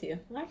don't have to.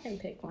 I can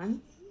pick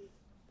one.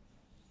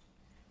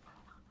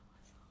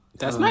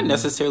 That's not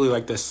necessarily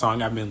like the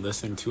song I've been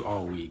listening to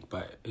all week,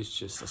 but it's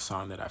just a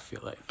song that I feel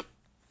like,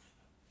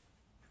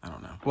 I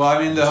don't know. Well, I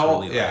mean,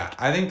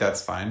 I think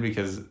that's fine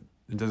because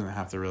it doesn't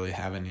have to really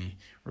have any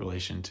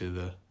relation to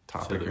the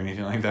topic or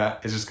anything like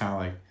that. It's just kind of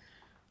like,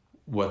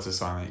 what's a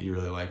song that you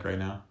really like right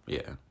now?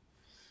 Yeah.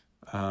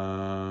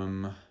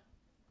 I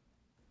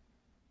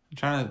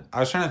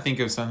was trying to think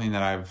of something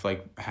that I've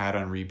like had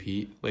on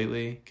repeat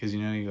lately, because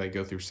you like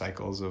go through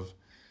cycles of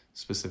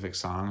specific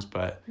songs,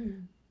 but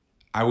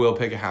I will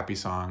pick a happy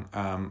song,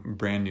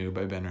 Brand New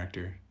by Ben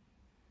Rector.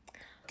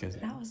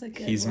 That was a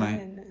good he's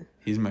one.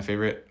 He's my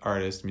favorite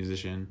artist,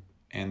 musician,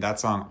 and that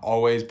song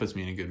always puts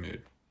me in a good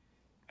mood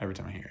every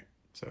time I hear it.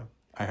 So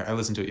I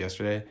listened to it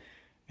yesterday,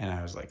 and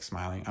I was like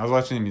smiling. I was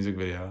watching the music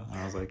video, and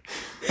I was like,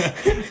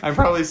 I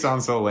probably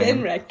sound so lame.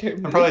 Ben Rector.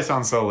 I probably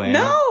sound so lame.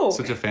 No!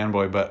 Such a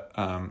fanboy, but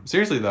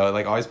seriously though, it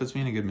like always puts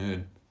me in a good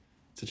mood.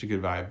 Such a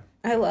good vibe.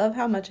 I love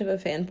how much of a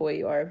fanboy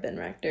you are of Ben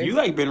Rector. You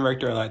like Ben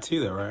Rector a lot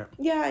too, though, right?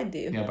 Yeah, I do.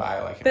 Yeah, but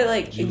I like him. But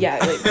like, yeah,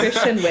 like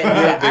Christian wins.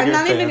 I'm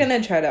not even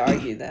gonna try to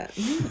argue that.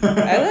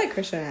 I let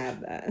Christian have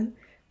that.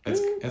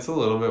 It's a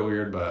little bit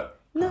weird, but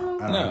No.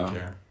 I don't really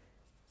care.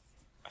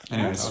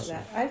 Anyways,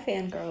 I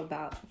fangirl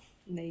about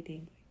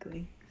Nadine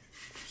Quigley.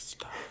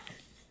 Stop.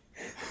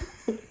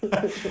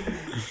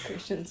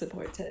 Christian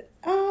supports it.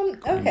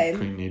 Okay.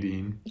 Queen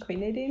Nadine.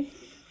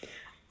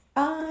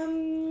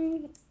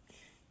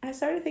 I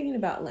started thinking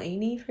about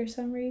Lainey for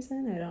some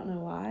reason. I don't know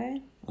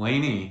why.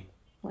 Lainey.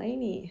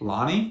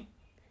 Lonnie?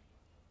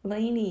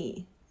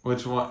 Lainey.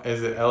 Which one?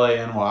 Is it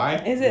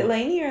Lany? Is it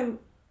Lainey or...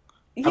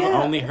 Yeah.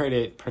 I've only heard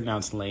it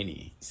pronounced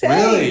Lainey. Same.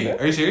 Really?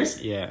 Are you serious?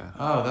 Yeah.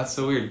 Oh, that's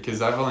so weird,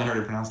 because I've only heard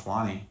it pronounced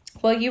Lonnie.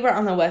 Well, you were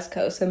on the West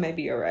Coast, so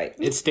maybe you're right.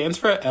 It stands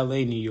for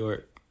LA, New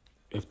York,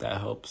 if that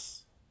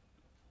helps.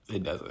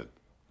 It doesn't.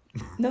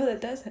 No,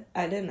 that does.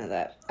 I didn't know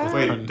that.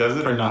 Wait, does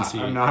it or not?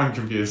 I'm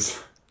confused.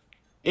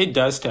 It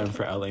does stand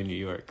for LA, New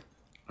York.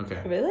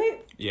 Okay. Really?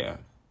 Yeah.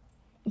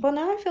 Well,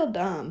 now I feel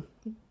dumb.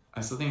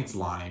 I still think it's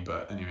Lonnie,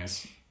 but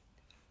anyways.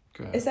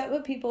 Go ahead. Is that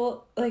what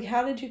people... Like,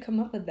 how did you come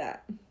up with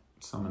that?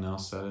 Someone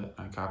else said it.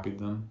 I copied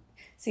them.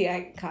 See,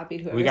 I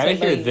copied whoever We gotta said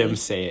hear Lainey. them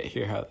say it.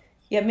 Hear how...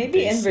 Yeah,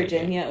 maybe in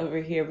Virginia over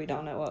here, we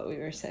don't know what we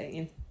were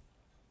saying.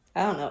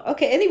 I don't know.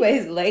 Okay,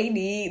 anyways,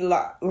 Lady,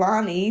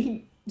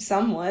 Lonnie,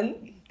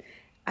 someone.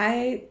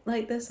 I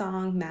like the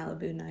song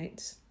Malibu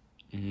Nights.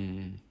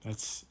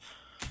 That's...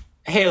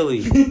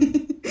 Haley.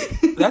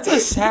 That's a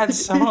sad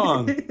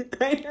song.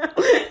 I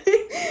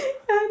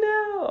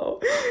know.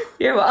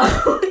 You're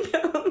welcome.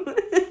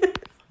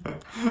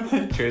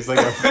 Trey's like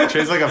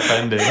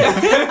offended.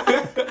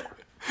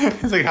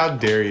 He's like, how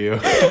dare you?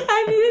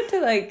 I needed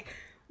to like...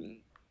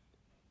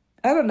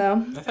 I don't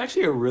know. That's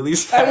actually a really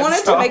sad I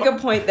wanted song. to make a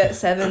point that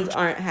sevens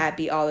aren't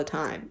happy all the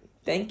time.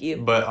 Thank you.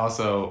 But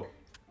also,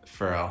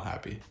 Pharrell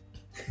happy.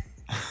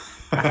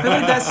 I feel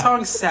like that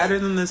song's sadder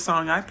than the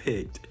song I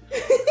picked.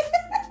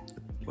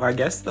 Well, I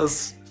guess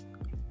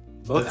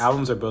both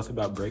albums are both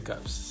about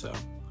breakups, so.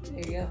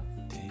 There you go.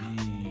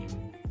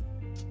 Dang.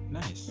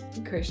 Nice.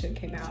 Christian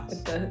came out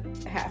with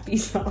the happy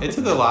song. It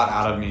took a lot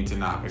out of me to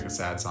not pick a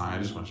sad song. I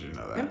just want you to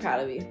know that. I'm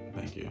proud of you.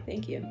 Thank you.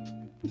 Thank you.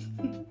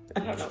 I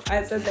don't know.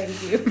 I said thank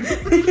you.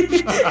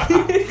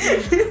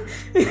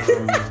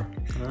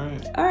 All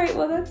right. All right,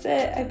 well, that's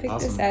it. I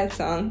picked a sad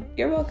song.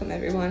 You're welcome,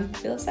 everyone.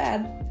 Feel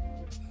sad.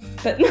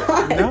 But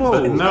not.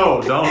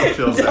 No, don't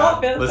feel sad.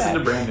 Don't feel Listen sad.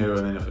 to Brand New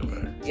and then you'll feel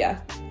better. Yeah.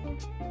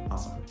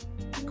 Awesome.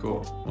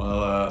 Cool.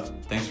 Well,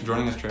 thanks for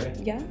joining us, Trey.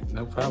 Yeah.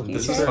 No problem. Thank you,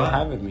 This was Trey. fun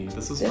having me.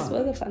 This was This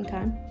fun. was a fun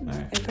time. All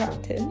right. I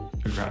got to.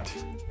 Congrats.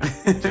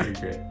 Very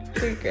great.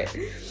 Pretty great.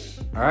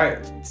 All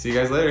right. See you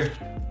guys later.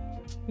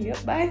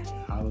 Yep, bye.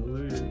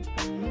 Hallelujah.